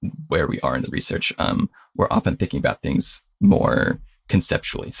of where we are in the research, we're often thinking about things more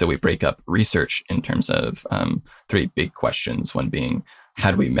conceptually. So we break up research in terms of three big questions, one being, how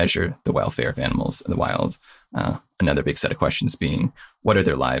do we measure the welfare of animals in the wild? Another big set of questions being, what are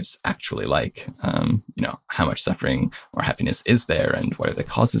their lives actually like? How much suffering or happiness is there, and what are the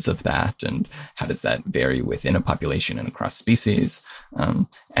causes of that? And how does that vary within a population and across species? And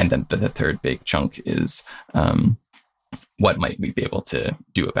then the third big chunk is, what might we be able to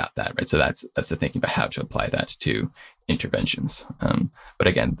do about that, right? So that's the thinking about how to apply that to interventions. But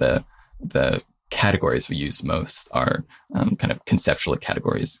again, the categories we use most are kind of conceptual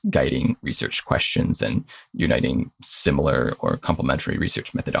categories guiding research questions and uniting similar or complementary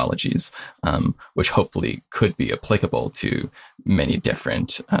research methodologies, which hopefully could be applicable to many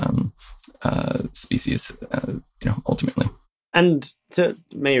different species, ultimately. And to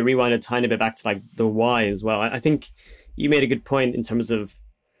maybe rewind a tiny bit back to like the why as well, I think you made a good point in terms of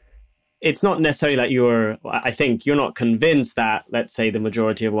it's not necessarily that I think you're not convinced that, let's say, the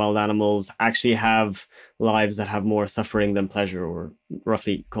majority of wild animals actually have lives that have more suffering than pleasure, or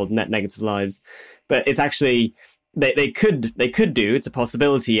roughly called net negative lives. But it's actually, they could do, it's a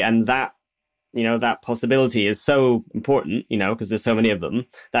possibility. And that, that possibility is so important, because there's so many of them,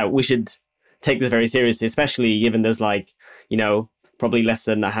 that we should take this very seriously, especially given there's probably less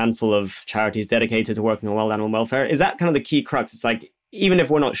than a handful of charities dedicated to working on wild animal welfare. Is that kind of the key crux? It's like, even if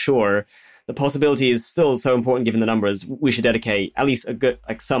we're not sure, the possibility is still so important given the numbers. We should dedicate at least a good,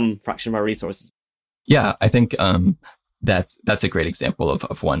 like some fraction of our resources. Yeah, I think that's a great example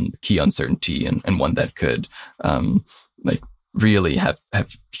of one key uncertainty and one that could like really have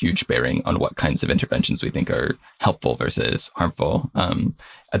huge bearing on what kinds of interventions we think are helpful versus harmful. And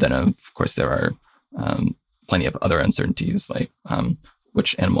then, of course, there are plenty of other uncertainties, like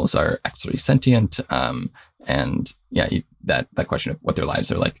which animals are actually sentient, and that question of what their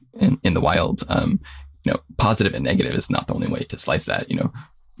lives are like in the wild. Positive and negative is not the only way to slice that.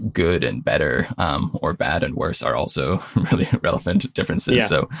 Good and better, or bad and worse are also really relevant differences. Yeah.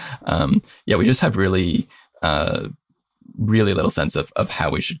 So, we just have really little sense of how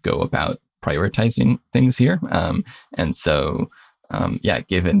we should go about prioritizing things here. And so,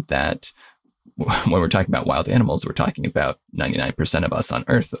 given that when we're talking about wild animals, we're talking about 99% of us on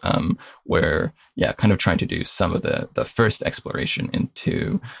Earth, we're kind of trying to do some of the first exploration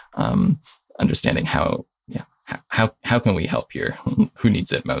into understanding how can we help here? Who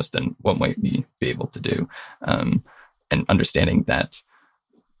needs it most, and what might we be able to do? And understanding that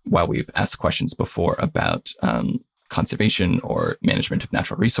while we've asked questions before about conservation or management of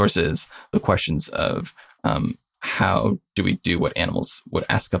natural resources, the questions of how do we do what animals would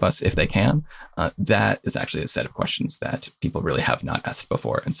ask of us if they can, that is actually a set of questions that people really have not asked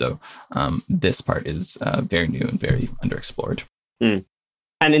before. And so this part is very new and very underexplored. Mm.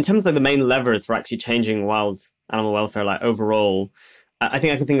 And in terms of the main levers for actually changing wild animal welfare, like overall, I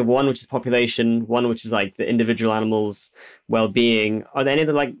think I can think of one, which is population, one, which is like the individual animals' well-being. Are there any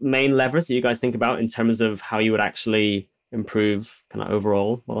other like main levers that you guys think about in terms of how you would actually improve kind of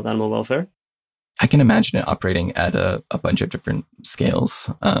overall wild animal welfare? I can imagine it operating at a bunch of different scales.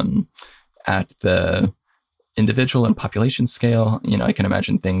 At the individual and population scale, I can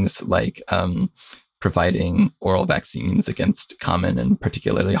imagine things like providing oral vaccines against common and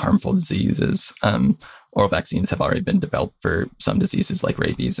particularly harmful diseases. Oral vaccines have already been developed for some diseases like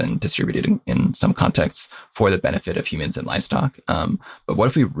rabies and distributed in some contexts for the benefit of humans and livestock. But what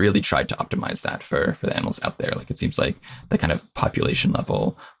if we really tried to optimize that for the animals out there? Like, it seems like the kind of population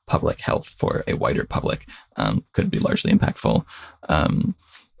level public health for a wider public could be largely impactful.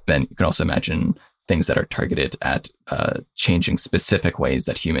 Then you can also imagine things that are targeted at changing specific ways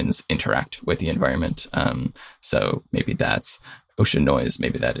that humans interact with the environment. So maybe that's ocean noise.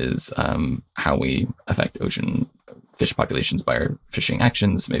 Maybe that is how we affect ocean fish populations by our fishing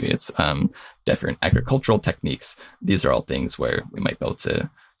actions. Maybe it's different agricultural techniques. These are all things where we might be able to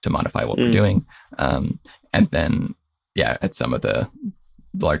modify what we're doing. And then, at some of the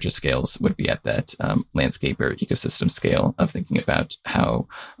largest scales would be at that landscape or ecosystem scale of thinking about how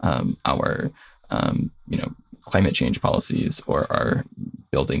our climate change policies or our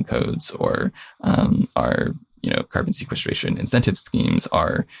building codes or our carbon sequestration incentive schemes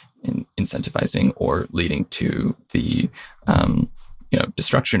are incentivizing or leading to the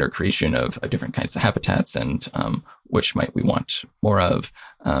destruction or creation of different kinds of habitats, and which might we want more of.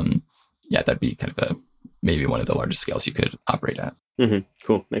 That'd be kind of maybe one of the largest scales you could operate at. Mm-hmm.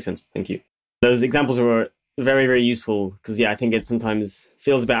 Cool. Makes sense. Thank you. Those examples were very, very useful because, I think it sometimes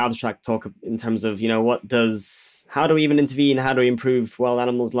feels a bit abstract talk in terms of, how do we even intervene? How do we improve wild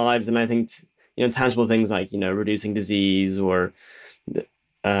animals' lives? And I think, tangible things like, reducing disease or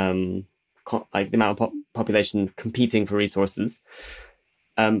like the amount of population competing for resources.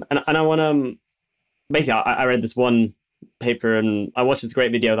 And I want to, basically, I read this one paper and I watched this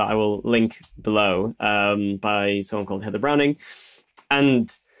great video that I will link below by someone called Heather Browning.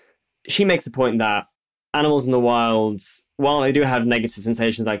 And she makes the point that animals in the wild, while they do have negative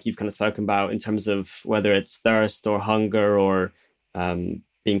sensations like you've kind of spoken about in terms of whether it's thirst or hunger or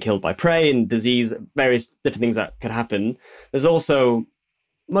being killed by prey and disease, various different things that could happen, there's also,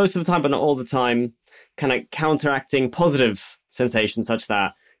 most of the time, but not all the time, kind of counteracting positive sensations such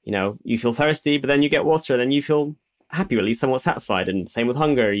that, you feel thirsty, but then you get water, then you feel happy, or at least somewhat satisfied. And same with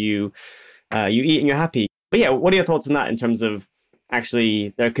hunger, you eat and you're happy. But what are your thoughts on that in terms of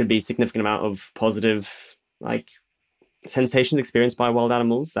actually there could be a significant amount of positive sensations experienced by wild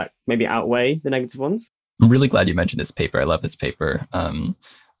animals that maybe outweigh the negative ones? I'm really glad you mentioned this paper. I love this paper.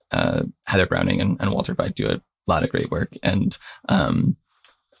 Heather Browning and Walter Veith do a lot of great work. And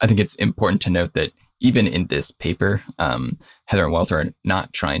I think it's important to note that even in this paper, Heather and Walter are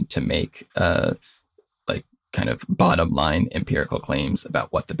not trying to make kind of bottom line empirical claims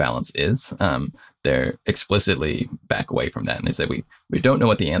about what the balance is. They're explicitly back away from that. And they say, we don't know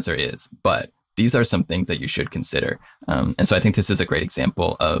what the answer is, but these are some things that you should consider. And so I think this is a great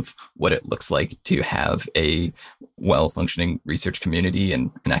example of what it looks like to have a well-functioning research community and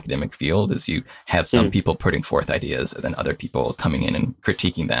an academic field, is you have some people putting forth ideas and then other people coming in and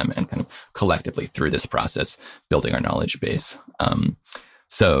critiquing them and kind of collectively through this process, building our knowledge base.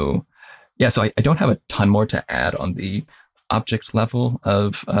 So I don't have a ton more to add on the object level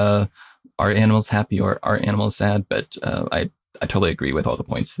of are animals happy or are animals sad? But I totally agree with all the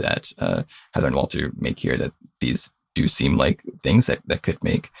points that Heather and Walter make here, that these do seem like things that could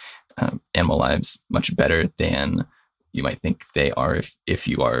make animal lives much better than you might think they are if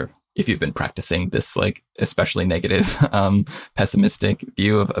you've been practicing this like especially negative, pessimistic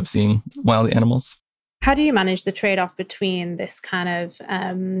view of seeing wild animals. How do you manage the trade-off between this kind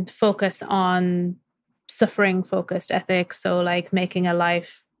of focus on suffering-focused ethics, so like making a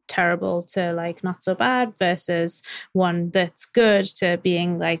life terrible to like not so bad, versus one that's good to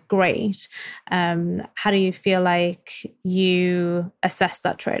being like great? How do you feel like you assess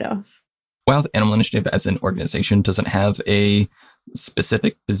that trade-off? Wild Animal Initiative as an organization doesn't have a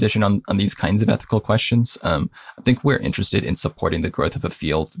specific position on these kinds of ethical questions. I think we're interested in supporting the growth of a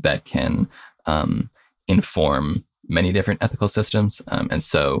field that can inform many different ethical systems. And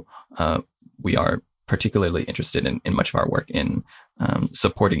so we are particularly interested in much of our work in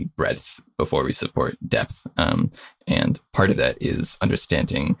supporting breadth before we support depth. And part of that is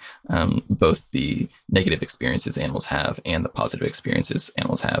understanding both the negative experiences animals have and the positive experiences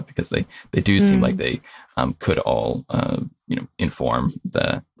animals have, because they do seem like they could all inform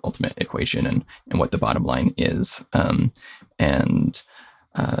the ultimate equation and what the bottom line is.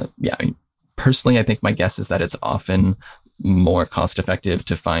 Personally, I think my guess is that it's often more cost effective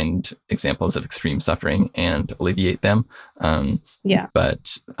to find examples of extreme suffering and alleviate them.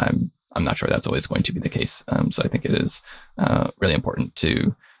 But I'm not sure that's always going to be the case. So I think it is really important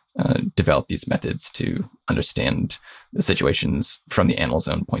to develop these methods to understand the situations from the animal's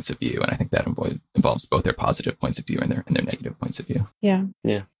own points of view. And I think that involves both their positive points of view and their negative points of view. Yeah.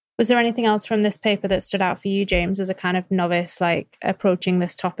 Was there anything else from this paper that stood out for you, James, as a kind of novice, like approaching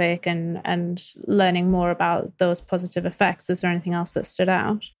this topic and learning more about those positive effects? Was there anything else that stood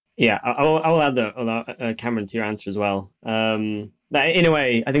out? Yeah, I'll add Cameron to your answer as well. That in a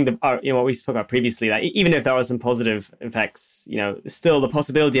way, I think what we spoke about previously, that even if there are some positive effects, still the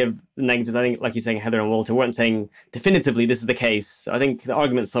possibility of negative. I think, like you're saying, Heather and Walter weren't saying definitively this is the case. So I think the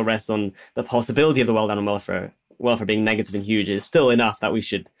argument still rests on the possibility of the wild animal welfare being negative and huge is still enough that we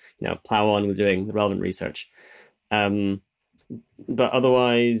should plow on with doing the relevant research. But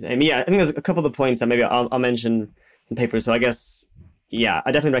otherwise, I think there's a couple of the points that maybe I'll mention in the paper. So I guess, I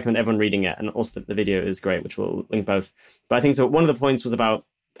definitely recommend everyone reading it. And also the video is great, which we'll link both. But I think so one of the points was about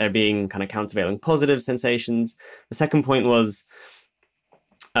there being kind of countervailing positive sensations. The second point was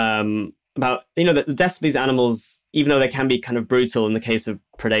about, the deaths of these animals, even though they can be kind of brutal in the case of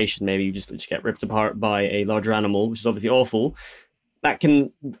predation, maybe you just get ripped apart by a larger animal, which is obviously awful. That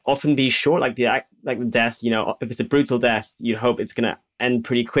can often be short, like the death. If it's a brutal death, you'd hope it's going to end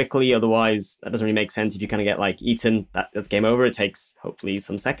pretty quickly. Otherwise, that doesn't really make sense. If you kind of get eaten, that's game over. It takes hopefully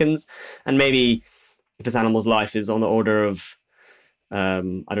some seconds. And maybe if this animal's life is on the order of,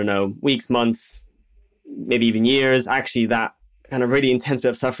 weeks, months, maybe even years, actually that kind of really intense bit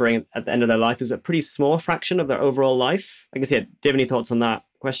of suffering at the end of their life is a pretty small fraction of their overall life. I guess, do you have any thoughts on that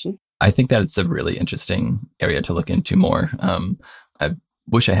question? I think that it's a really interesting area to look into more. I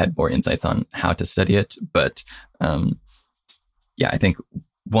wish I had more insights on how to study it, but I think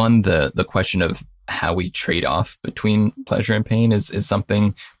the question of how we trade off between pleasure and pain is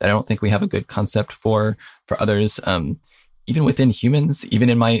something that I don't think we have a good concept for others. Even within humans, even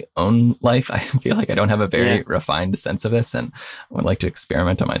in my own life, I feel like I don't have a very refined sense of this, and I would like to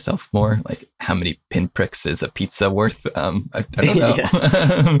experiment on myself more. Like, how many pinpricks is a pizza worth? I don't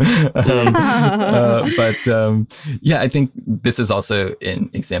know. I think this is also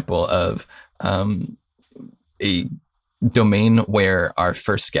an example of a domain where our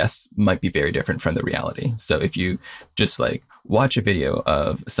first guess might be very different from the reality. So if you just watch a video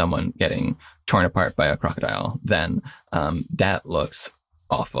of someone getting torn apart by a crocodile, then that looks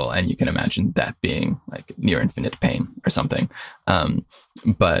awful. And you can imagine that being near infinite pain or something.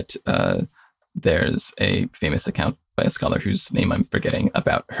 But there's a famous account by a scholar whose name I'm forgetting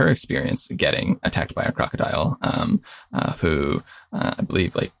about her experience getting attacked by a crocodile, who I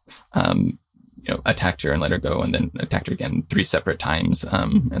believe attacked her and let her go, and then attacked her again 3 separate times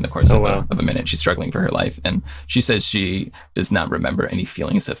in the course of a minute. She's struggling for her life. And she says she does not remember any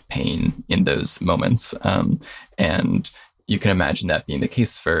feelings of pain in those moments. And you can imagine that being the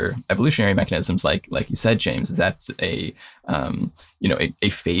case for evolutionary mechanisms, like you said, James. That's a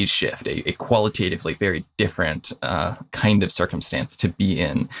phase shift, a qualitatively very different kind of circumstance to be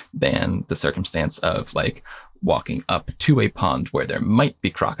in than the circumstance of like walking up to a pond where there might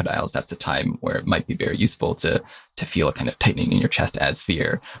be crocodiles. That's a time where it might be very useful to feel a kind of tightening in your chest as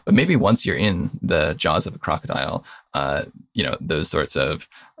fear. But maybe once you're in the jaws of a crocodile, those sorts of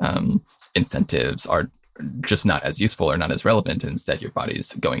incentives are just not as useful or not as relevant. Instead, your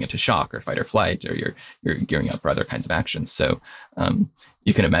body's going into shock or fight or flight, or you're gearing up for other kinds of actions. So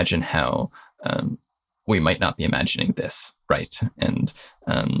you can imagine how we might not be imagining this, right? And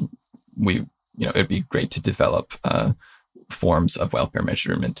it'd be great to develop forms of welfare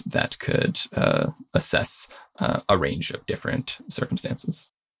measurement that could assess a range of different circumstances.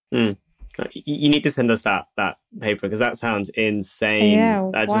 Mm. You need to send us that paper, because that sounds insane. Yeah,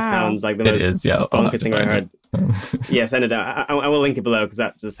 that just sounds like the most bonkers thing I heard. Yeah, send it out. I will link it below, because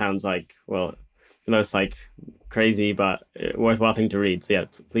that just sounds like, well, the most like crazy but worthwhile thing to read. So yeah,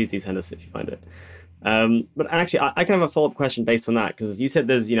 please do send us if you find it. But actually, I kind of have a follow-up question based on that, because you said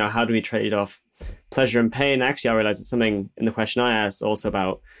there's, how do we trade off pleasure and pain? Actually, I realized it's something in the question I asked also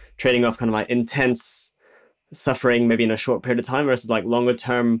about trading off kind of like intense suffering, maybe in a short period of time, versus like longer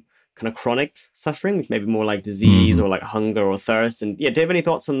term kind of chronic suffering, which may be more like disease or like hunger or thirst. And yeah, do you have any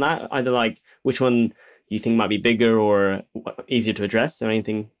thoughts on that? Either like which one you think might be bigger or easier to address, or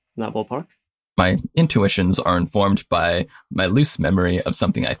anything in that ballpark? My intuitions are informed by my loose memory of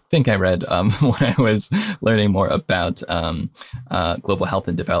something I think I read when I was learning more about global health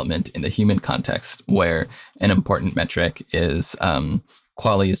and development in the human context, where an important metric is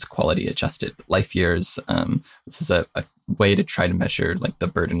quality adjusted life years. This is a way to try to measure like the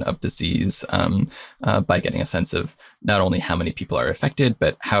burden of disease by getting a sense of not only how many people are affected,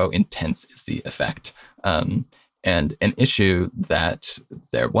 but how intense is the effect. And an issue that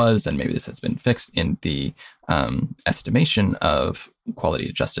there was, and maybe this has been fixed in the estimation of quality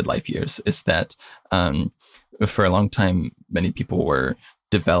adjusted life years, is that for a long time, many people were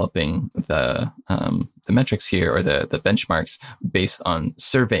developing the metrics here, or the benchmarks, based on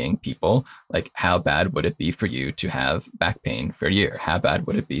surveying people, like how bad would it be for you to have back pain for a year? How bad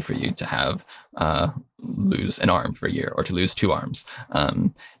would it be for you to have lose an arm for a year, or to lose two arms?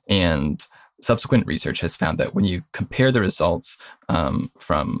 And subsequent research has found that when you compare the results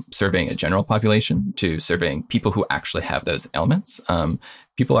from surveying a general population to surveying people who actually have those ailments,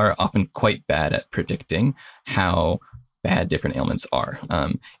 people are often quite bad at predicting how bad different ailments are.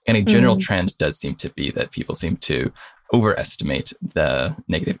 And a general trend does seem to be that people seem to overestimate the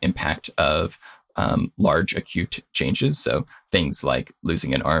negative impact of large acute changes. So things like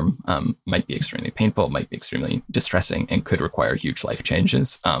losing an arm might be extremely painful, might be extremely distressing, and could require huge life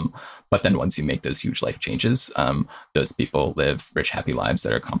changes. But then once you make those huge life changes, those people live rich, happy lives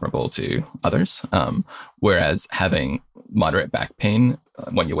that are comparable to others. Whereas having moderate back pain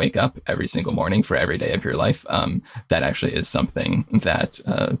when you wake up every single morning for every day of your life, that actually is something that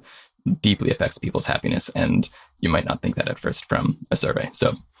deeply affects people's happiness. And you might not think that at first from a survey.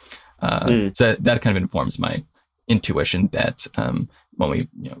 So that kind of informs my intuition that when we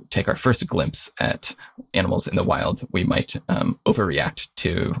take our first glimpse at animals in the wild, we might overreact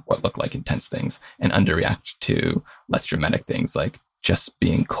to what look like intense things and underreact to less dramatic things, like just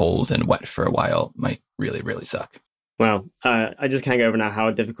being cold and wet for a while might really, really suck. Wow. I just can't get over now how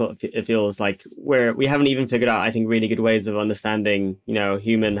difficult it feels, like where we haven't even figured out, I think, really good ways of understanding,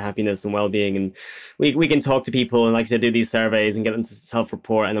 human happiness and well-being. And we can talk to people and, like I said, do these surveys and get them to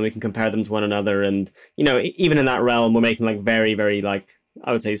self-report, and then we can compare them to one another. And, even in that realm, we're making like very, very, like,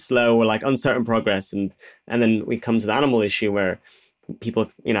 I would say slow or like uncertain progress. And then we come to the animal issue where people,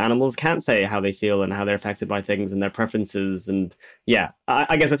 animals can't say how they feel and how they're affected by things and their preferences. And yeah,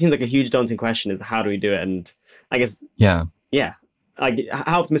 I guess that seems like a huge daunting question, is how do we do it? And I guess, yeah. Like,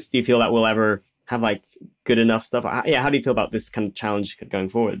 how optimistic do you feel that we'll ever have like good enough stuff? How do you feel about this kind of challenge going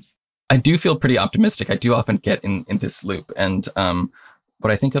forwards? I do feel pretty optimistic. I do often get in this loop. And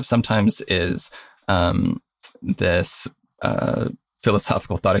what I think of sometimes is this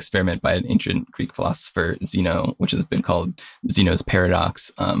philosophical thought experiment by an ancient Greek philosopher, Zeno, which has been called Zeno's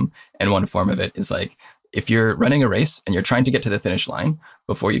paradox. And one form of it is like, if you're running a race and you're trying to get to the finish line,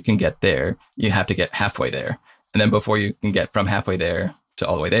 before you can get there, you have to get halfway there. And then before you can get from halfway there to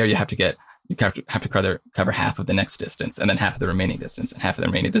all the way there, you have to cover half of the next distance, and then half of the remaining distance, and half of the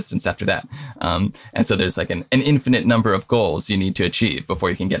remaining distance after that. And so there's like an infinite number of goals you need to achieve before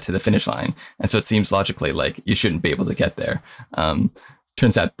you can get to the finish line. And so it seems logically like you shouldn't be able to get there.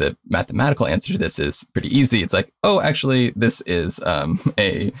 turns out the mathematical answer to this is pretty easy. It's like, oh, actually, this is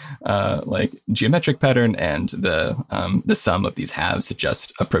a like geometric pattern, and the sum of these halves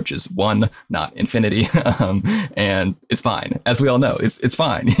just approaches 1, not infinity, and it's fine. As we all know, it's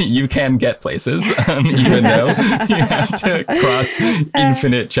fine. You can get places, even though you have to cross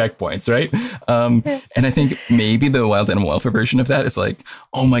infinite checkpoints, right? And I think maybe the wild animal welfare version of that is like,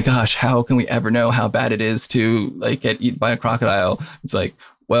 oh my gosh, how can we ever know how bad it is to like get eaten by a crocodile? It's like,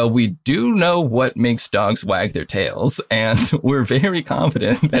 well, we do know what makes dogs wag their tails, and we're very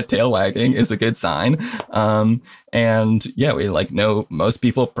confident that tail wagging is a good sign. And yeah, we like know most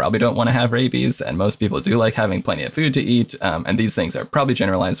people probably don't want to have rabies, and most people do like having plenty of food to eat. And these things are probably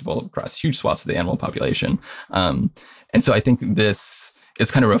generalizable across huge swaths of the animal population. And so I think this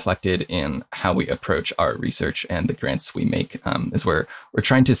is kind of reflected in how we approach our research and the grants we make, is where we're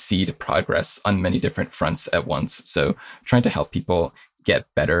trying to seed progress on many different fronts at once. So trying to help people get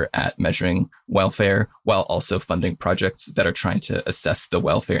better at measuring welfare while also funding projects that are trying to assess the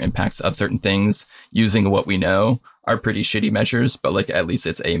welfare impacts of certain things using what we know are pretty shitty measures, but like at least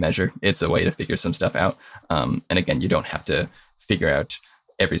it's a measure. It's a way to figure some stuff out. And again, you don't have to figure out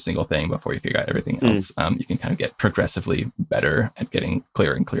every single thing before you figure out everything else. You can kind of get progressively better at getting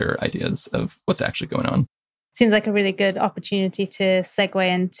clearer and clearer ideas of what's actually going on. Seems like a really good opportunity to segue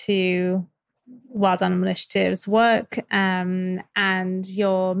into Wild Animal Initiative's work, and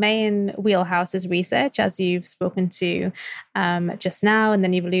your main wheelhouse is research, as you've spoken to just now, and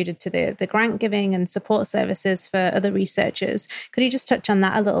then you've alluded to the grant giving and support services for other researchers. Could you just touch on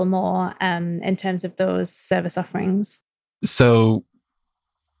that a little more in terms of those service offerings? So,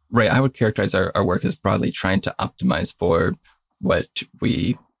 right, I would characterize our work as broadly trying to optimize for what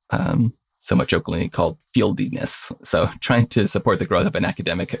we somewhat jokingly called fieldiness. So trying to support the growth of an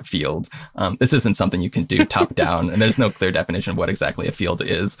academic field. This isn't something you can do top down, and there's no clear definition of what exactly a field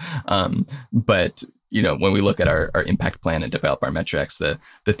is. But you know, when we look at our impact plan and develop our metrics, the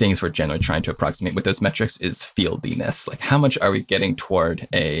things we're generally trying to approximate with those metrics is fieldiness. Like how much are we getting toward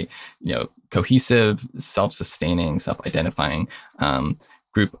a, you know, cohesive, self-sustaining, self-identifying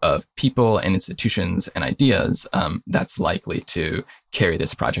group of people and institutions and ideas that's likely to carry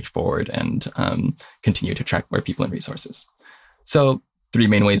this project forward and continue to attract more people and resources. So 3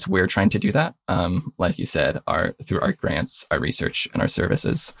 main ways we're trying to do that, like you said, are through our grants, our research, and our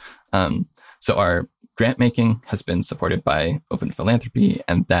services. So our grant making has been supported by Open Philanthropy,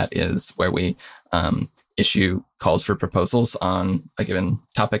 and that is where we issue calls for proposals on a given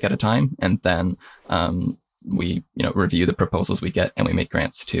topic at a time, and then we review the proposals we get, and we make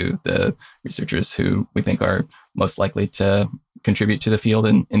grants to the researchers who we think are most likely to contribute to the field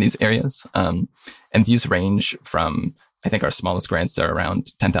in these areas. And these range from, I think our smallest grants are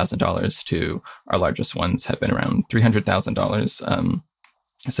around $10,000 to our largest ones have been around $300,000.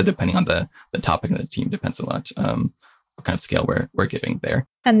 So depending on the topic and the team, depends a lot what kind of scale we're giving there.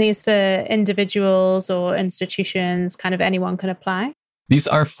 And these for individuals or institutions, kind of anyone can apply? These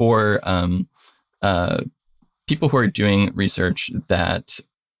are for people who are doing research that,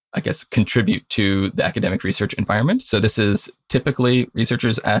 I guess, contribute to the academic research environment. So this is typically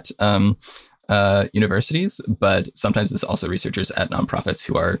researchers at universities, but sometimes it's also researchers at nonprofits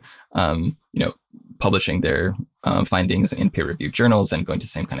who are, publishing their findings in peer-reviewed journals and going to the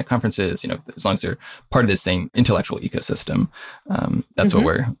same kind of conferences. As long as they're part of the same intellectual ecosystem, that's what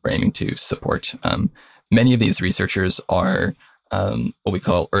we're aiming to support. Many of these researchers are what we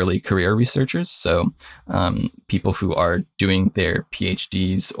call early career researchers. So people who are doing their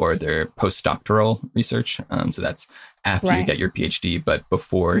PhDs or their postdoctoral research. So that's after you get your PhD, but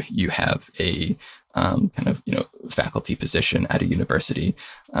before you have a faculty position at a university.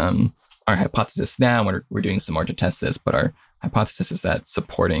 Our hypothesis now, we're doing some more to test this, but our hypothesis is that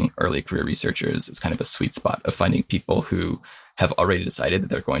supporting early career researchers is kind of a sweet spot of finding people who have already decided that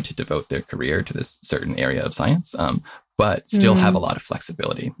they're going to devote their career to this certain area of science, but still have a lot of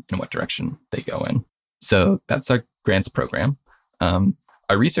flexibility in what direction they go in. So that's our grants program.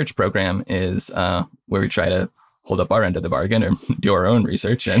 Our research program is where we try to hold up our end of the bargain or do our own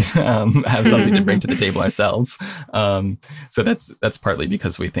research and have something to bring to the table ourselves. So that's partly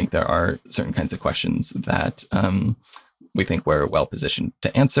because we think there are certain kinds of questions that we think we're well positioned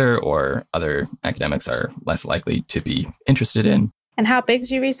to answer, or other academics are less likely to be interested in. And how big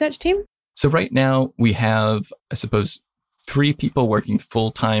is your research team? So right now we have, I suppose, 3 people working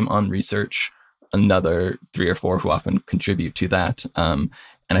full-time on research, another 3 or 4 who often contribute to that. And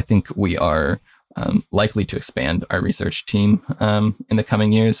I think we are likely to expand our research team in the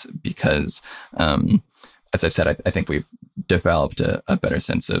coming years because, as I've said, I think we've developed a better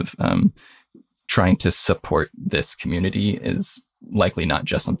sense of trying to support this community is likely not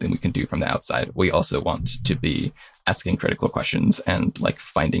just something we can do from the outside. We also want to be asking critical questions and like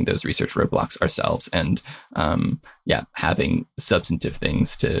finding those research roadblocks ourselves, and having substantive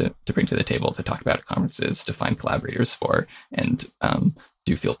things to bring to the table, to talk about at conferences, to find collaborators for, and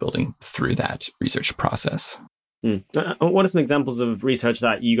do field building through that research process. What are some examples of research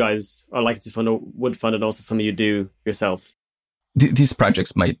that you guys are likely to fund or would fund, and also something you do yourself? These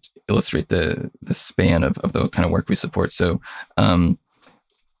projects might illustrate the span of the kind of work we support. So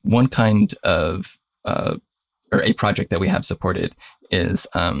one kind of, or a project that we have supported is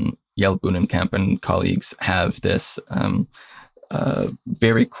Jelle Boonenkamp and colleagues have this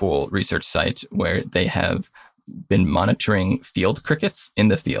very cool research site where they have been monitoring field crickets in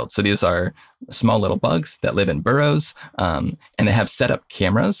the field. So these are small little bugs that live in burrows, and they have set up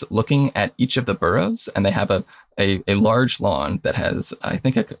cameras looking at each of the burrows, and they have a large lawn that has, I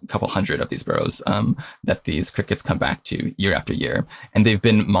think, a couple hundred of these burrows that these crickets come back to year after year. And they've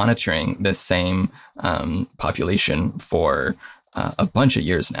been monitoring the same population for a bunch of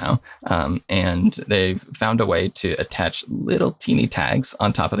years now. And they've found a way to attach little teeny tags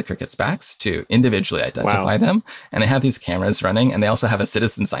on top of the crickets' backs to individually identify them. And they have these cameras running, and they also have a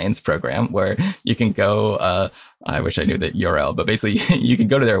citizen science program where you can go, I wish I knew the URL, but basically you can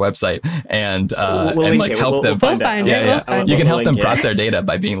go to their website and like help them. We'll find it. You can help them process their data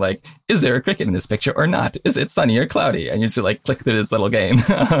by being like, is there a cricket in this picture or not? Is it sunny or cloudy? And you just like click through this little game.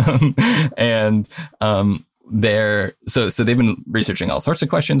 So they've been researching all sorts of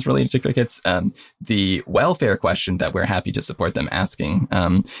questions related to crickets. The welfare question that we're happy to support them asking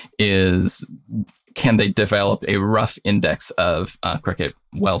is, can they develop a rough index of cricket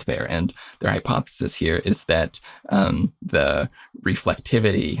welfare? And their hypothesis here is that the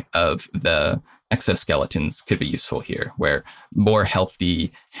reflectivity of the exoskeletons could be useful here, where more healthy,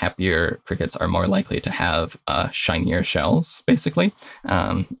 happier crickets are more likely to have shinier shells, basically.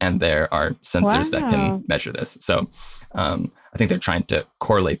 And there are sensors that can measure this. So I think they're trying to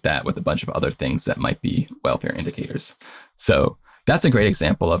correlate that with a bunch of other things that might be welfare indicators. So that's a great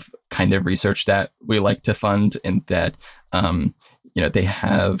example of kind of research that we like to fund, in that they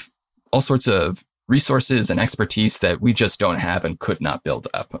have all sorts of resources and expertise that we just don't have and could not build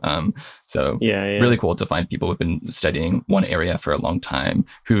up. Really cool to find people who've been studying one area for a long time,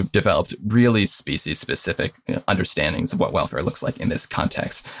 who've developed really species-specific understandings of what welfare looks like in this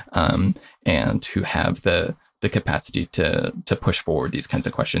context, and who have the capacity to push forward these kinds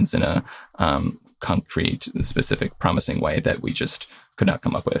of questions in a concrete, specific, promising way that we just could not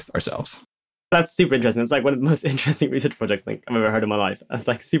come up with ourselves. That's super interesting. It's like one of the most interesting research projects I've ever heard in my life. That's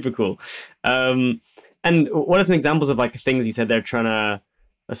like super cool. And what are some examples of like things you said they're trying to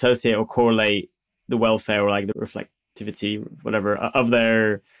associate or correlate the welfare or like the reflectivity, whatever, of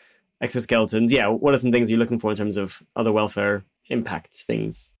their exoskeletons? Yeah, what are some things you're looking for in terms of other welfare impact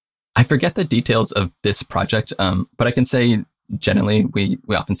things? I forget the details of this project, but I can say generally we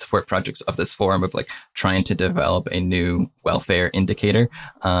often support projects of this form of like trying to develop a new welfare indicator.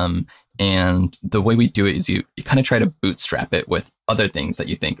 And the way we do it is you kind of try to bootstrap it with other things that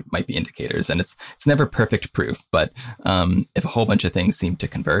you think might be indicators. And it's never perfect proof, but if a whole bunch of things seem to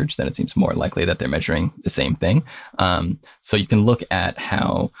converge, then it seems more likely that they're measuring the same thing. So you can look at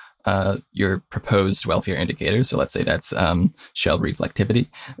how your proposed welfare indicator, so let's say that's shell reflectivity,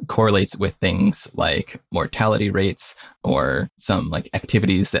 correlates with things like mortality rates or some like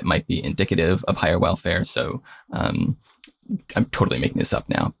activities that might be indicative of higher welfare. So I'm totally making this up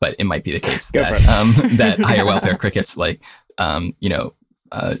now, but it might be the case that higher welfare crickets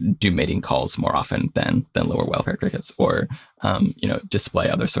do mating calls more often than lower welfare crickets, or display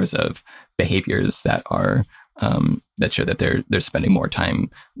other sorts of behaviors that are that show that they're spending more time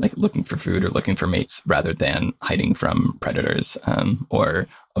like looking for food or looking for mates rather than hiding from predators, or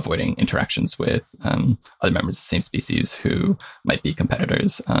avoiding interactions with other members of the same species who might be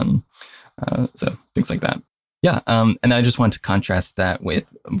competitors. So things like that. Yeah, and I just want to contrast that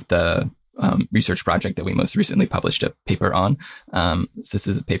with the research project that we most recently published a paper on. So this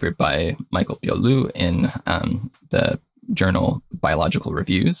is a paper by Michael Biolu in the journal Biological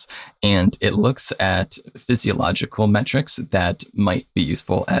Reviews, and it looks at physiological metrics that might be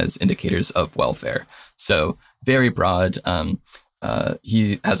useful as indicators of welfare. So very broad.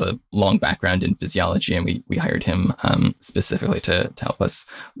 He has a long background in physiology, and we hired him specifically to help us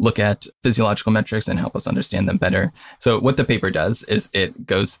look at physiological metrics and help us understand them better. So what the paper does is it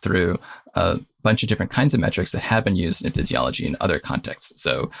goes through a bunch of different kinds of metrics that have been used in physiology in other contexts.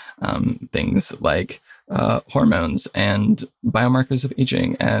 So things like hormones and biomarkers of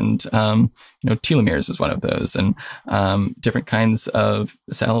aging, and telomeres is one of those, and different kinds of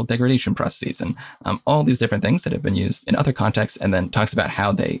cell degradation processes, and all these different things that have been used in other contexts, and then talks about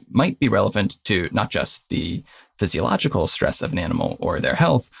how they might be relevant to not just the physiological stress of an animal or their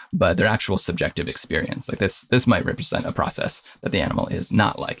health, but their actual subjective experience. Like this might represent a process that the animal is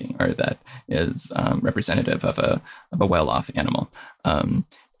not liking, or that is representative of a well-off animal.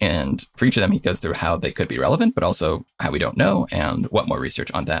 And for each of them, he goes through how they could be relevant, but also how we don't know and what more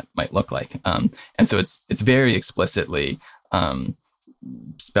research on that might look like. And so it's very explicitly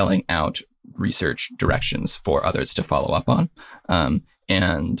spelling out research directions for others to follow up on.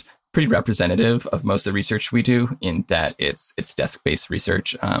 And pretty representative of most of the research we do, in that it's desk-based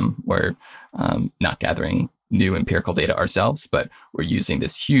research. We're not gathering new empirical data ourselves, but we're using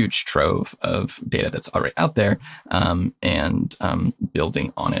this huge trove of data that's already out there, and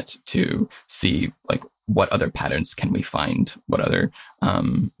building on it to see like what other patterns can we find, what other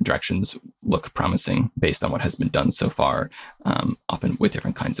directions look promising based on what has been done so far, often with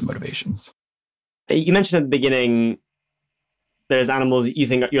different kinds of motivations. You mentioned at the beginning, there's animals you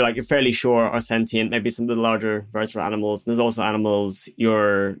think you're fairly sure are sentient, maybe some of the larger vertebrate animals. There's also animals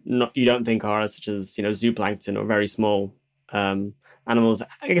you don't think are, such as zooplankton or very small animals.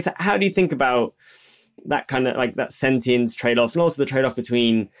 I guess, how do you think about that kind of like that sentience trade-off, and also the trade-off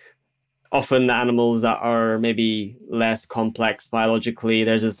between often the animals that are maybe less complex biologically?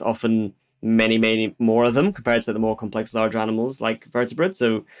 There's just often many more of them compared to the more complex larger animals like vertebrates.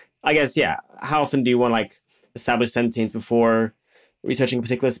 So I guess, how often do you want to establish sentience before researching a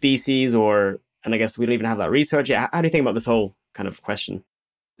particular species, and I guess we don't even have that research yet. How do you think about this whole kind of question?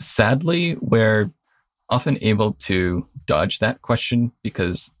 Sadly, we're often able to dodge that question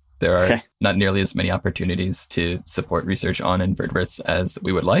because there are not nearly as many opportunities to support research on invertebrates as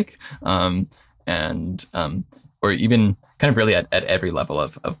we would like. Or even kind of really at every level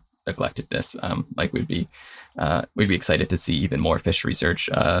of neglectedness. We'd be excited to see even more fish research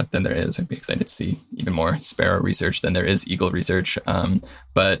than there is. We'd be excited to see even more sparrow research than there is eagle research.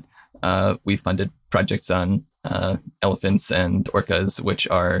 But we funded projects on elephants and orcas, which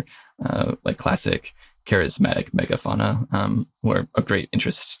are like classic charismatic megafauna, who are of great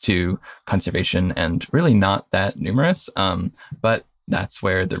interest to conservation and really not that numerous. But that's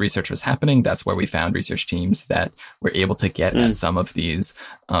where the research was happening. That's where we found research teams that were able to get at some of these,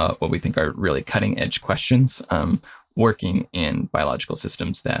 what we think are really cutting edge questions, working in biological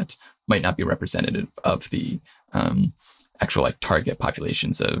systems that might not be representative of the actual target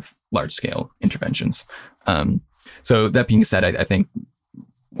populations of large scale interventions. So that being said, I think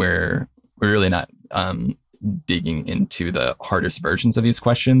we're really not digging into the hardest versions of these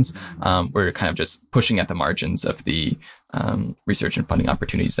questions. We're kind of just pushing at the margins of the research and funding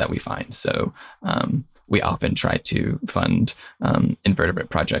opportunities that we find. So we often try to fund invertebrate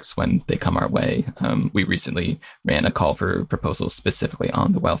projects when they come our way. We recently ran a call for proposals specifically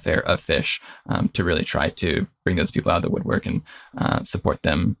on the welfare of fish, to really try to bring those people out of the woodwork and support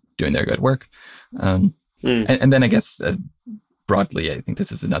them doing their good work. And then I guess broadly, I think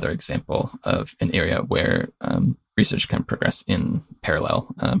this is another example of an area where research can progress in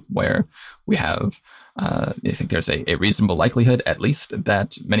parallel, where we have, I think there's a reasonable likelihood, at least,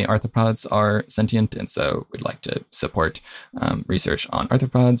 that many arthropods are sentient. And so we'd like to support research on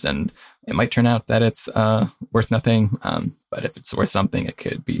arthropods. And it might turn out that it's worth nothing. But if it's worth something, it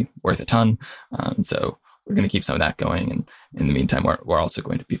could be worth a ton. And so we're going to keep some of that going. And in the meantime, we're also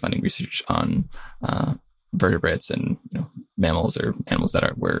going to be funding research on vertebrates and mammals or animals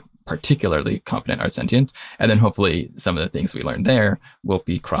that we're particularly confident are sentient. And then hopefully some of the things we learned there will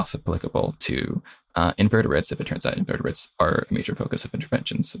be cross-applicable to invertebrates if it turns out invertebrates are a major focus of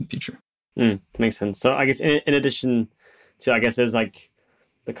interventions in the future. Makes sense. So I guess in addition to, there's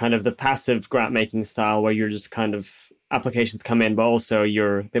the kind of the passive grant making style where you're just kind of applications come in, but also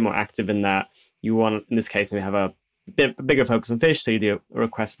you're a bit more active in that you want, in this case, maybe have a bigger focus on fish, so you do a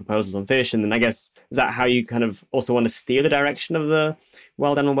request for proposals on fish. And then I guess, is that how you kind of also want to steer the direction of the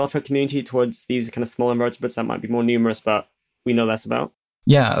wild animal welfare community towards these kind of small invertebrates that might be more numerous, but we know less about?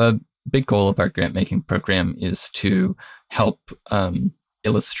 Yeah, a big goal of our grant making program is to help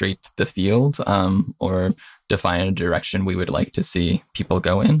illustrate the field, or define a direction we would like to see people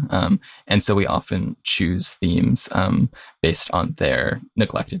go in. And so we often choose themes based on their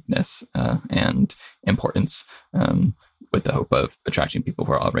neglectedness and importance, with the hope of attracting people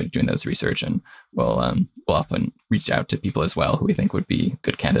who are already doing those research. And we'll often reach out to people as well who we think would be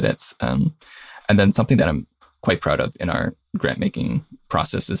good candidates. And then something that I'm quite proud of in our grant making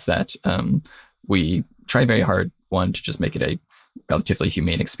process is that we try very hard, one, to just make it a relatively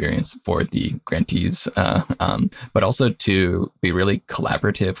humane experience for the grantees, but also to be really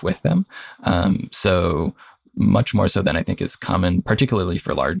collaborative with them. So much more so than I think is common, particularly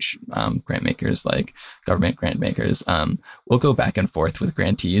for large grant makers like government grant makers. We'll go back and forth with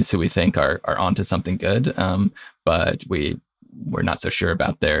grantees who we think are onto something good, but we're not so sure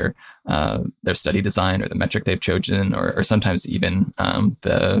about their study design or the metric they've chosen, or sometimes even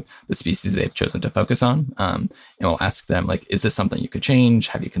the species they've chosen to focus on. And we'll ask them, like, is this something you could change?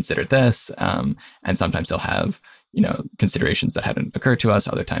 Have you considered this? And sometimes they'll have considerations that hadn't occurred to us.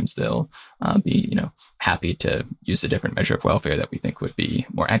 Other times they'll be happy to use a different measure of welfare that we think would be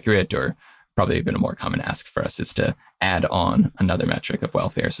more accurate, or probably even a more common ask for us is to add on another metric of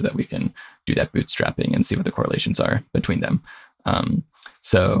welfare so that we can do that bootstrapping and see what the correlations are between them.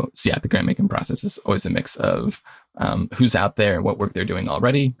 So yeah, the grant making process is always a mix of who's out there, what work they're doing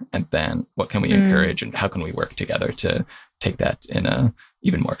already, and then what can we encourage and how can we work together to take that in a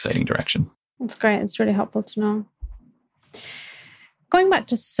even more exciting direction. That's great. It's really helpful to know. Going back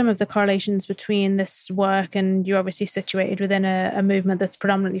to some of the correlations between this work, and you're obviously situated within a movement that's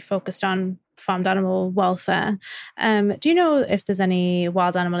predominantly focused on farmed animal welfare. Do you know if there's any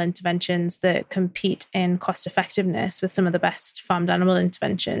wild animal interventions that compete in cost effectiveness with some of the best farmed animal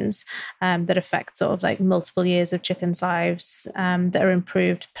interventions that affect sort of like multiple years of chickens' lives that are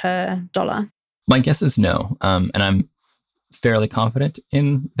improved per dollar? My guess is no. And I'm fairly confident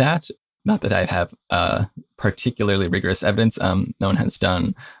in that. Not that I have particularly rigorous evidence. No one has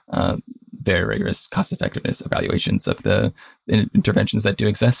done very rigorous cost effectiveness evaluations of the interventions that do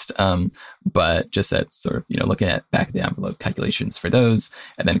exist. But just at sort of, looking at back of the envelope calculations for those,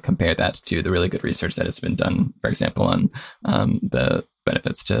 and then compare that to the really good research that has been done, for example, on the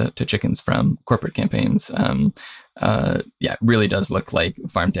benefits to chickens from corporate campaigns. It really does look like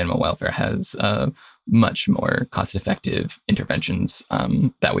farmed animal welfare has much more cost-effective interventions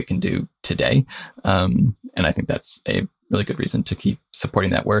that we can do today. And I think that's a really good reason to keep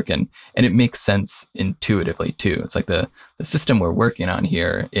supporting that work. And it makes sense intuitively too. It's like the system we're working on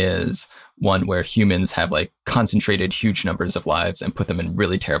here is one where humans have like concentrated huge numbers of lives and put them in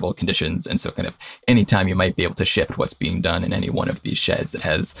really terrible conditions. And so kind of anytime you might be able to shift what's being done in any one of these sheds that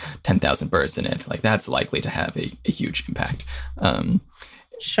has 10,000 birds in it, like that's likely to have a huge impact.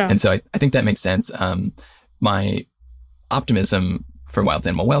 Sure. And so I think that makes sense. My optimism for wild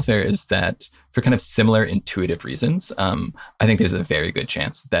animal welfare is that for kind of similar intuitive reasons, I think there's a very good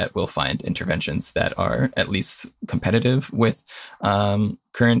chance that we'll find interventions that are at least competitive with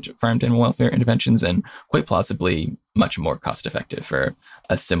current farmed animal welfare interventions, and quite plausibly much more cost effective for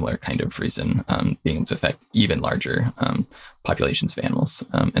a similar kind of reason, being able to affect even larger populations of animals.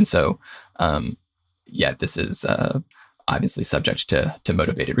 And so, this is obviously subject to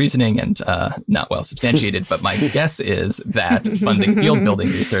motivated reasoning and not well substantiated. But my guess is that funding field building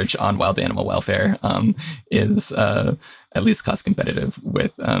research on wild animal welfare is at least cost competitive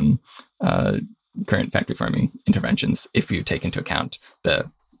with current factory farming interventions, if you take into account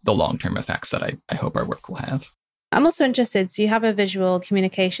the long-term effects that I hope our work will have. I'm also interested, so you have a visual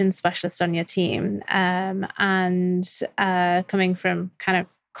communications specialist on your team, and coming from kind of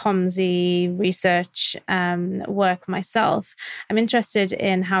comsy research work myself, I'm interested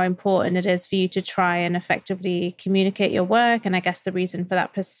in how important it is for you to try and effectively communicate your work, and I guess the reason for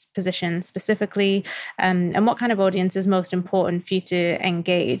that position specifically, and what kind of audience is most important for you to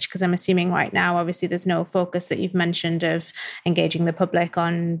engage, because I'm assuming right now obviously there's no focus that you've mentioned of engaging the public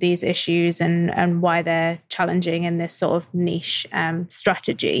on these issues and why they're challenging in this sort of niche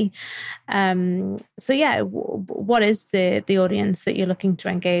strategy. What is the audience that you're looking to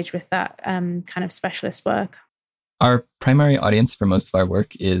engage with that kind of specialist work? Our primary audience for most of our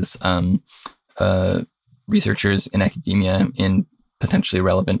work is researchers in academia in potentially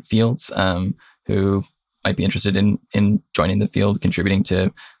relevant fields who might be interested in joining the field, contributing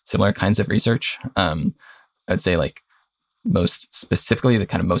to similar kinds of research. I'd say like most specifically, the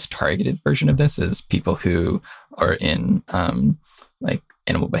kind of most targeted version of this is people who are in like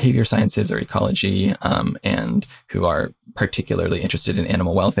animal behavior sciences or ecology, and who are particularly interested in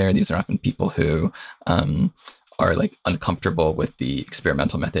animal welfare. These are often people who are like uncomfortable with the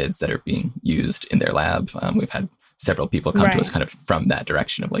experimental methods that are being used in their lab. We've had several people come to us kind of from that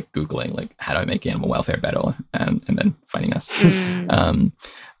direction of like Googling, like, how do I make animal welfare better? And then finding us.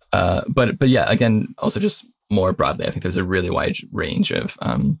 But yeah, again, also just more broadly, I think there's a really wide range of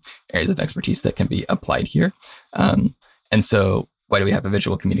areas of expertise that can be applied here. And so why do we have a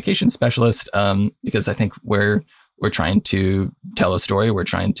visual communication specialist? Because I think we're trying to tell a story. We're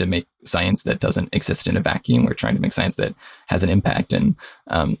trying to make science that doesn't exist in a vacuum. We're trying to make science that has an impact. And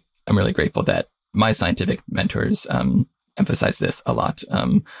I'm really grateful that my scientific mentors emphasize this a lot.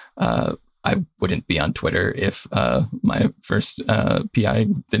 I wouldn't be on Twitter if my first PI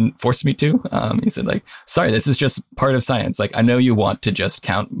didn't force me to. He said, like, sorry, this is just part of science. Like, I know you want to just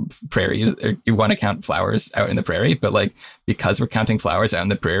count prairies, or you want to count flowers out in the prairie, but like, because we're counting flowers out in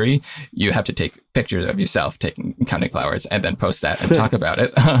the prairie, you have to take pictures of yourself counting flowers and then post that and talk about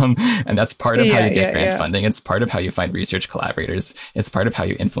it. And that's part of how you get grant funding. It's part of how you find research collaborators. It's part of how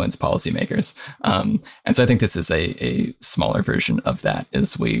you influence policymakers. And so I think this is a smaller version of that.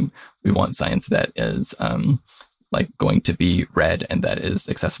 Is we want science that is like going to be read and that is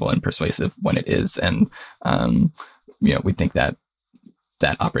accessible and persuasive when it is. And we think that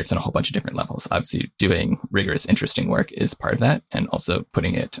operates on a whole bunch of different levels. Obviously, doing rigorous, interesting work is part of that, and also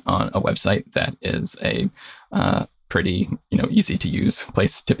putting it on a website that is a pretty easy to use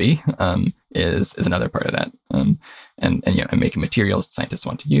place to be is another part of that. And making materials scientists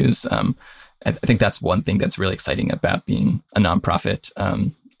want to use. I think that's one thing that's really exciting about being a nonprofit.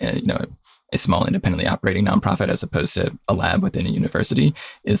 A small independently operating nonprofit as opposed to a lab within a university,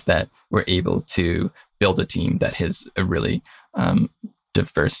 is that we're able to build a team that has a really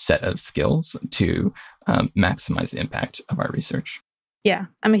diverse set of skills to maximize the impact of our research. Yeah,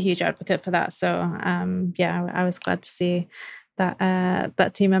 I'm a huge advocate for that. So I was glad to see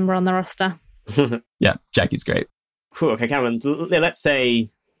that team member on the roster. Yeah, Jackie's great. Cool. Okay, Cameron, let's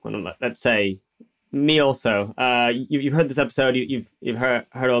say me also. You've heard this episode. You've heard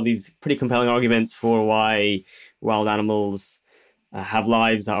all these pretty compelling arguments for why wild animals have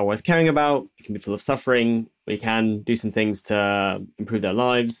lives that are worth caring about. It can be full of suffering. We can do some things to improve their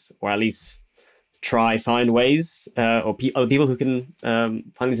lives, or at least find ways, or other people who can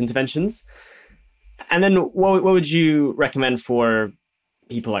find these interventions. And then what would you recommend for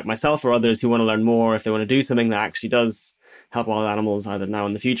people like myself or others who want to learn more, if they want to do something that actually does help wild animals either now or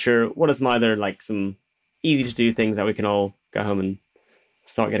in the future? What are some easy to do things that we can all go home and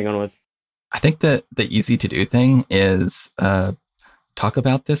start getting on with? I think that the easy to do thing is talk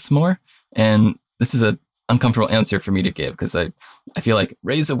about this more. And this is an uncomfortable answer for me to give, because I feel like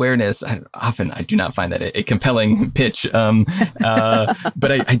raise awareness. I do not find that a compelling pitch.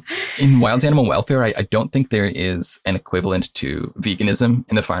 But in wild animal welfare, I don't think there is an equivalent to veganism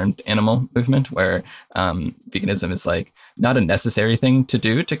in the farmed animal movement, where veganism is like not a necessary thing to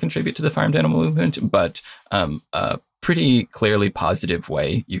do to contribute to the farmed animal movement, but a pretty clearly positive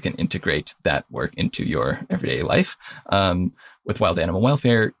way you can integrate that work into your everyday life. With wild animal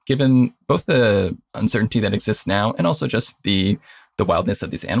welfare, given both the uncertainty that exists now and also just the wildness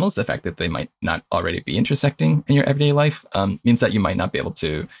of these animals, the fact that they might not already be intersecting in your everyday life means that you might not be able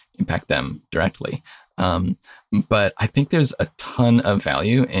to impact them directly. But I think there's a ton of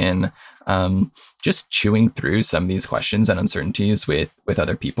value in just chewing through some of these questions and uncertainties with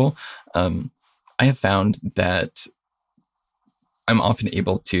other people. I have found that I'm often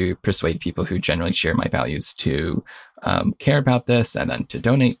able to persuade people who generally share my values to care about this and then to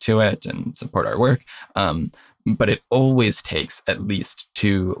donate to it and support our work. But it always takes at least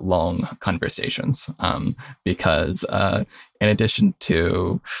 2 long conversations because in addition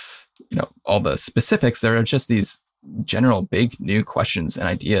to all the specifics, there are just these general big new questions and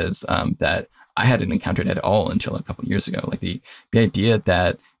ideas that I hadn't encountered at all until a couple of years ago. Like the idea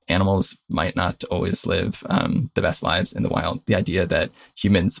that animals might not always live the best lives in the wild. The idea that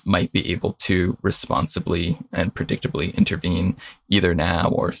humans might be able to responsibly and predictably intervene either now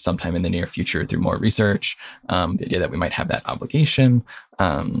or sometime in the near future through more research. The idea that we might have that obligation,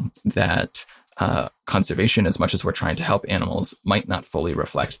 that conservation, as much as we're trying to help animals, might not fully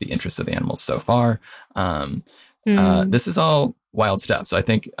reflect the interests of animals so far. This is all wild stuff. So I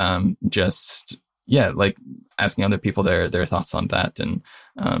think like asking other people their thoughts on that and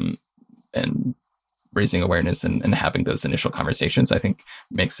raising awareness and having those initial conversations, I think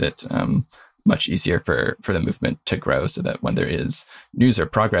makes it much easier for the movement to grow, so that when there is news or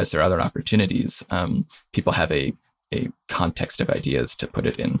progress or other opportunities, people have a context of ideas to put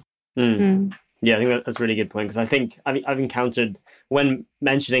it in. Yeah, I think that's a really good point, because I think I've encountered, when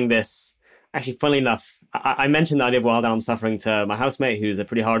mentioning this, actually, funnily enough, I mentioned the idea of wild animal suffering to my housemate, who's a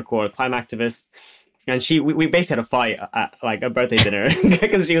pretty hardcore climate activist. And we basically had a fight at like a birthday dinner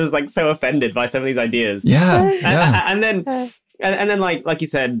because she was like so offended by some of these ideas. Yeah. And then like you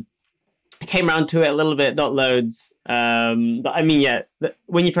said, came around to it a little bit, not loads. But I mean,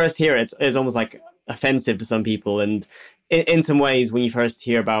 when you first hear it, it's almost like offensive to some people. And in some ways, when you first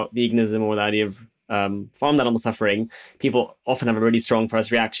hear about veganism or the idea of farmed animal suffering, people often have a really strong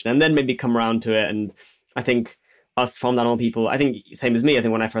first reaction and then maybe come around to it. And I think us farmed animal people, I think same as me, I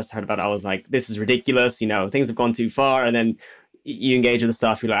think when I first heard about it, I was like, this is ridiculous, things have gone too far. And then you engage with the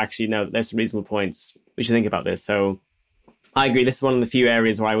stuff, you're like, actually, no, there's some reasonable points. We should think about this. So I agree. This is one of the few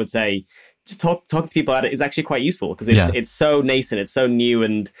areas where I would say just talk to people about it is actually quite useful, because it's so nascent, it's so new,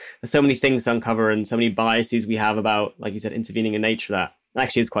 and there's so many things to uncover and so many biases we have about, like you said, intervening in nature, that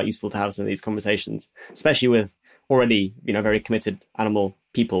actually is quite useful to have some of these conversations, especially with already, very committed animal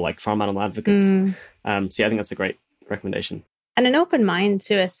people like farm animal advocates. So yeah, I think that's a great recommendation. And an open mind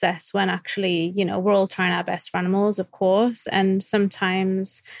to assess when actually, we're all trying our best for animals, of course. And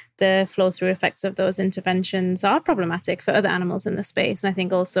sometimes the flow-through effects of those interventions are problematic for other animals in the space. And I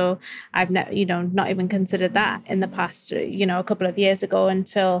think also I've not even considered that in the past, a couple of years ago,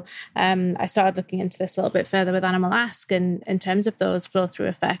 until I started looking into this a little bit further with Animal Ask. And in terms of those flow-through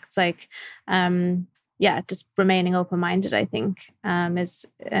effects, just remaining open-minded, I think, is,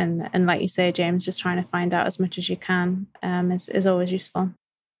 and like you say, James, just trying to find out as much as you can is always useful.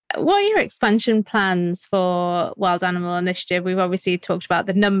 What are your expansion plans for Wild Animal Initiative? We've obviously talked about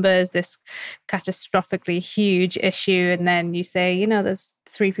the numbers, this catastrophically huge issue, and then you say, there's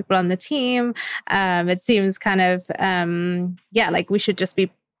 3 people on the team. It seems kind of, like we should just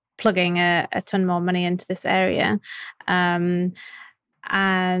be plugging a ton more money into this area.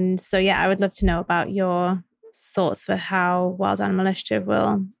 And so, I would love to know about your thoughts for how Wild Animal Initiative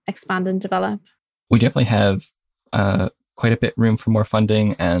will expand and develop. We definitely have quite a bit room for more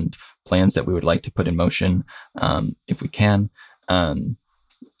funding and plans that we would like to put in motion if we can.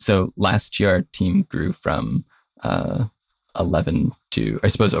 So last year, our team grew from 11 to, I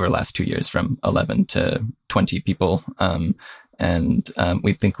suppose over the last 2 years, from 11 to 20 people. And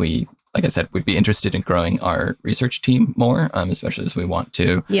we think like I said, we'd be interested in growing our research team more, especially as we want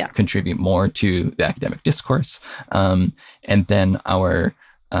to contribute more to the academic discourse. And then our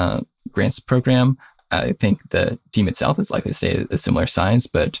grants program, I think the team itself is likely to stay a similar size,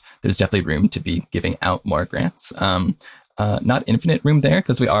 but there's definitely room to be giving out more grants. Not infinite room there,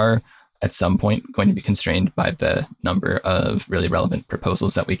 because we are at some point going to be constrained by the number of really relevant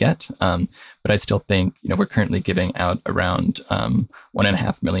proposals that we get. But I still think, we're currently giving out around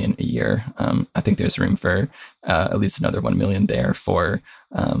 $1.5 million a year. I think there's room for at least another 1 million there for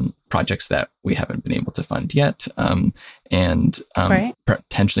projects that we haven't been able to fund yet. And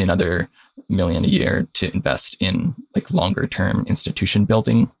potentially another million a year to invest in like longer term institution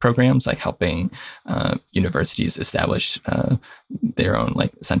building programs, like helping universities establish their own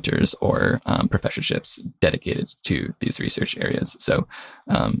like centers or professorships dedicated to these research areas. So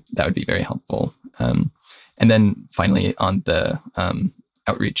that would be very helpful. And then finally on the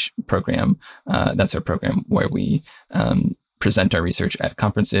outreach program, that's our program where we present our research at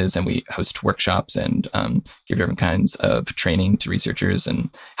conferences, and we host workshops and give different kinds of training to researchers and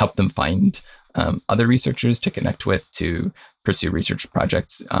help them find other researchers to connect with to pursue research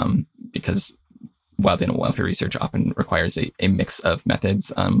projects, because wild animal welfare research often requires a mix of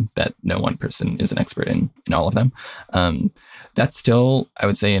methods that no one person is an expert in all of them. That's still, I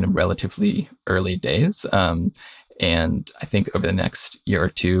would say, in relatively early days. And I think over the next year or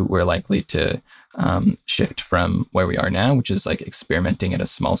two, we're likely to shift from where we are now, which is like experimenting at a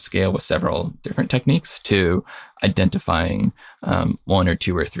small scale with several different techniques, to identifying 1 or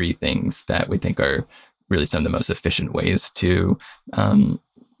 2 or 3 things that we think are really some of the most efficient ways to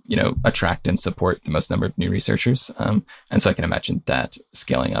attract and support the most number of new researchers. And so I can imagine that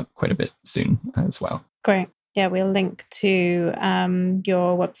scaling up quite a bit soon as well. Great. Yeah, we'll link to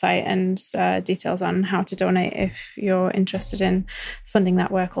your website and details on how to donate if you're interested in funding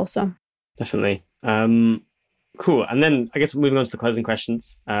that work also. Definitely. Cool. And then I guess moving on to the closing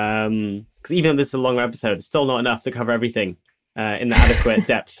questions, because even though this is a longer episode, it's still not enough to cover everything in the adequate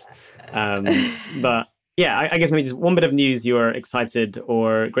depth. But yeah, I guess maybe just one bit of news you're excited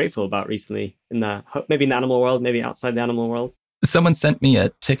or grateful about recently, maybe in the animal world, maybe outside the animal world. Someone sent me a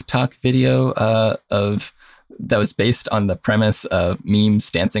TikTok video that was based on the premise of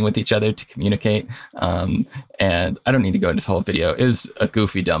memes dancing with each other to communicate. And I don't need to go into the whole video. It was a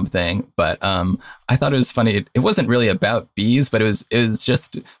goofy, dumb thing, but I thought it was funny. It wasn't really about bees, but it was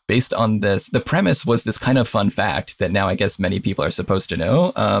just based on this. The premise was this kind of fun fact that now I guess many people are supposed to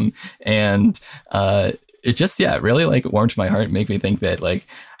know. It just, really like warmed my heart, made me think that like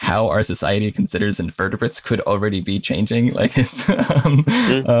how our society considers invertebrates could already be changing. Like it's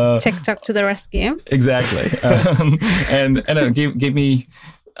TikTok to the rescue. Exactly. And it gave me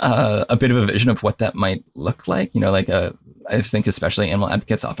a bit of a vision of what that might look like. I think especially animal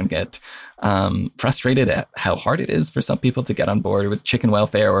advocates often get frustrated at how hard it is for some people to get on board with chicken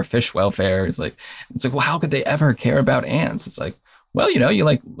welfare or fish welfare. It's like, well, how could they ever care about ants? It's like, well, you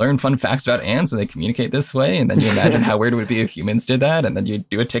like learn fun facts about ants and they communicate this way. And then you imagine how weird it would be if humans did that. And then you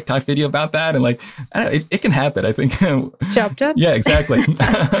do a TikTok video about that. And like, I don't know, it can happen, I think. Job done. Yeah, exactly. Love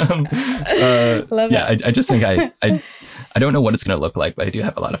it. I just think I don't know what it's going to look like, but I do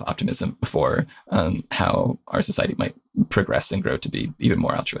have a lot of optimism for how our society might progress and grow to be even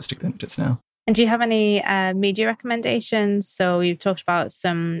more altruistic than it is now. And do you have any media recommendations? So you've talked about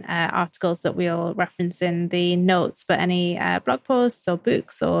some articles that we'll reference in the notes, but any blog posts or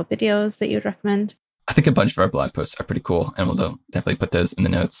books or videos that you'd recommend? I think a bunch of our blog posts are pretty cool, and we'll definitely put those in the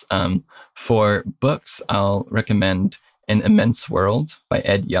notes. For books, I'll recommend An Immense World by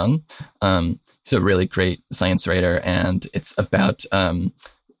Ed Young. He's a really great science writer, and it's about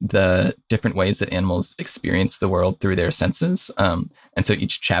the different ways that animals experience the world through their senses. And so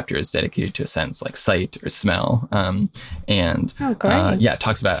each chapter is dedicated to a sense like sight or smell. It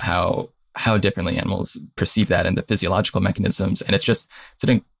talks about how differently animals perceive that and the physiological mechanisms. And it's an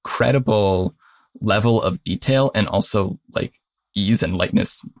incredible level of detail and also like ease and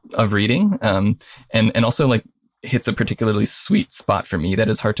lightness of reading. And also like hits a particularly sweet spot for me that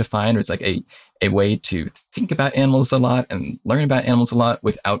is hard to find. It's like a way to think about animals a lot and learn about animals a lot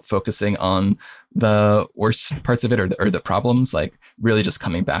without focusing on the worst parts of it or the problems, like really just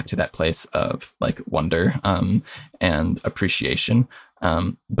coming back to that place of like wonder and appreciation,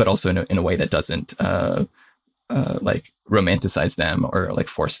 but also in a way that doesn't like romanticize them or like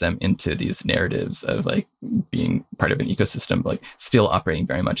force them into these narratives of like being part of an ecosystem, like still operating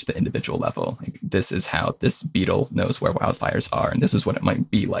very much at the individual level. Like this is how this beetle knows where wildfires are, and this is what it might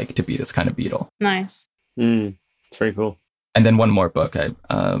be like to be this kind of beetle. Nice. It's very cool. And then one more book I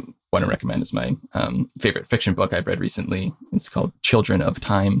want to recommend is my favorite fiction book I've read recently. It's called Children of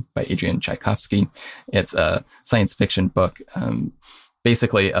Time by Adrian Tchaikovsky. It's a science fiction book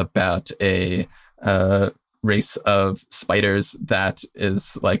basically about a race of spiders that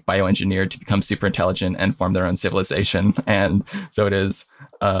is like bioengineered to become super intelligent and form their own civilization. And so it is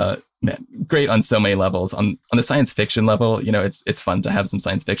great on so many levels. On the science fiction level, you know, it's fun to have some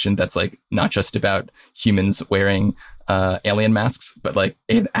science fiction that's like not just about humans wearing alien masks, but like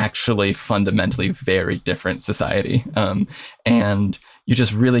an actually fundamentally very different society. And you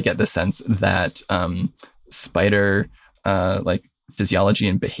just really get the sense that spider like physiology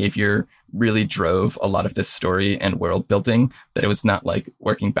and behavior really drove a lot of this story and world building, that it was not like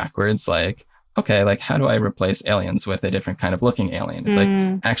working backwards, like, okay, like how do I replace aliens with a different kind of looking alien? It's like,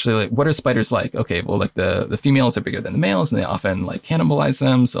 actually, like, what are spiders like? Okay, well, like the females are bigger than the males and they often like cannibalize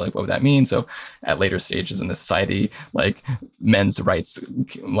them. So like, what would that mean? So at later stages in the society, like men's rights,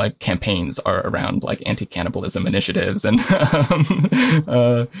 like campaigns are around like anti-cannibalism initiatives. And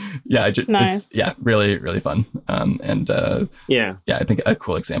nice. It's really, really fun. I think a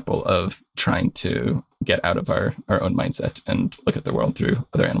cool example of trying to get out of our own mindset and look at the world through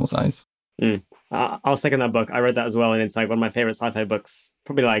other animals' eyes. I'll second that book. I read that as well, and it's like one of my favorite sci-fi books,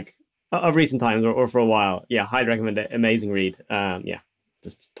 probably like of recent times or for a while. Yeah, highly recommend it. Amazing read.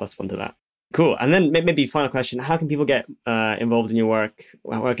 Just +1 to that. Cool. And then maybe final question: how can people get involved in your work?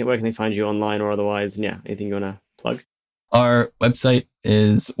 Where can they find you online or otherwise? And anything you want to plug? Our website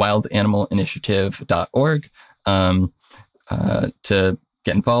is wildanimalinitiative.org. To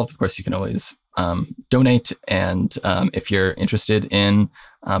get involved, of course, you can always donate. And if you're interested in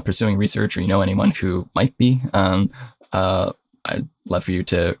pursuing research or you know anyone who might be, I'd love for you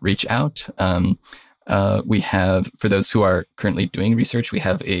to reach out. We have, for those who are currently doing research, we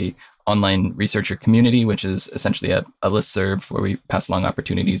have a online researcher community, which is essentially a listserv where we pass along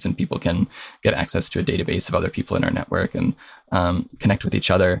opportunities and people can get access to a database of other people in our network and connect with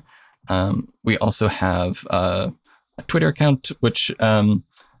each other. We also have a Twitter account, which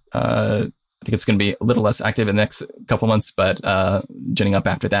I think it's going to be a little less active in the next couple months, but ginning up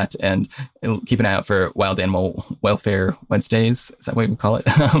after that. And keep an eye out for Wild Animal Welfare Wednesdays. Is that what we call it?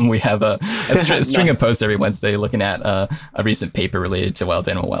 We have a string of posts every Wednesday looking at a recent paper related to wild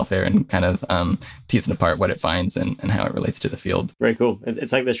animal welfare and kind of teasing apart what it finds and how it relates to the field. Very cool.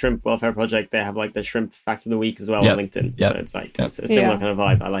 It's like the Shrimp Welfare Project. They have like the Shrimp Fact of the Week as well on LinkedIn. So it's like it's a similar kind of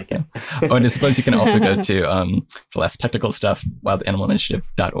vibe. I like it. And I suppose you can also go to, for less technical stuff,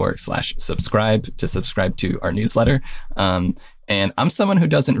 wildanimalinitiative.org/subscribe to subscribe to our newsletter. And I'm someone who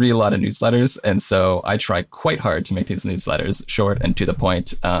doesn't read a lot of newsletters. And so I try quite hard to make these newsletters short and to the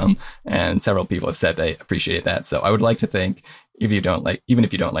point. And several people have said they appreciate that. So I would like to think, even if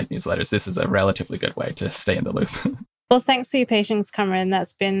you don't like newsletters, this is a relatively good way to stay in the loop. Well, thanks for your patience, Cameron.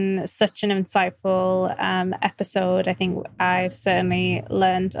 That's been such an insightful episode. I think I've certainly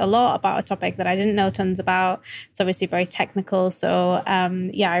learned a lot about a topic that I didn't know tons about. It's obviously very technical. So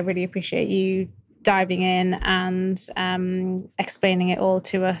I really appreciate you diving in and explaining it all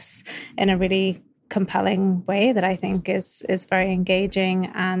to us in a really compelling way that I think is very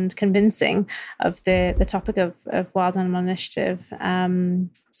engaging and convincing of the topic of Wild Animal Initiative.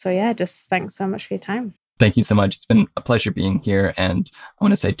 Just thanks so much for your time. Thank you so much. It's been a pleasure being here. And I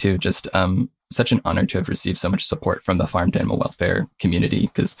want to say too, just such an honor to have received so much support from the farmed animal welfare community,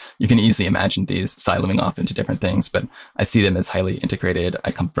 because you can easily imagine these siloing off into different things, but I see them as highly integrated.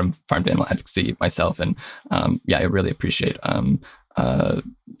 I come from farmed animal advocacy myself, and I really appreciate all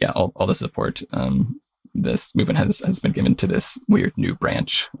the support this movement has been given to this weird new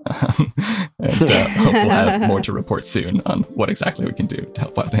branch. And hope we'll have more to report soon on what exactly we can do to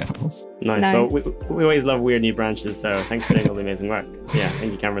help wild animals. Nice. Well, we always love weird new branches, so thanks for doing all the amazing work. Yeah,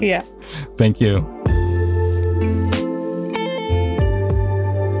 thank you, Cameron. Yeah. Thank you.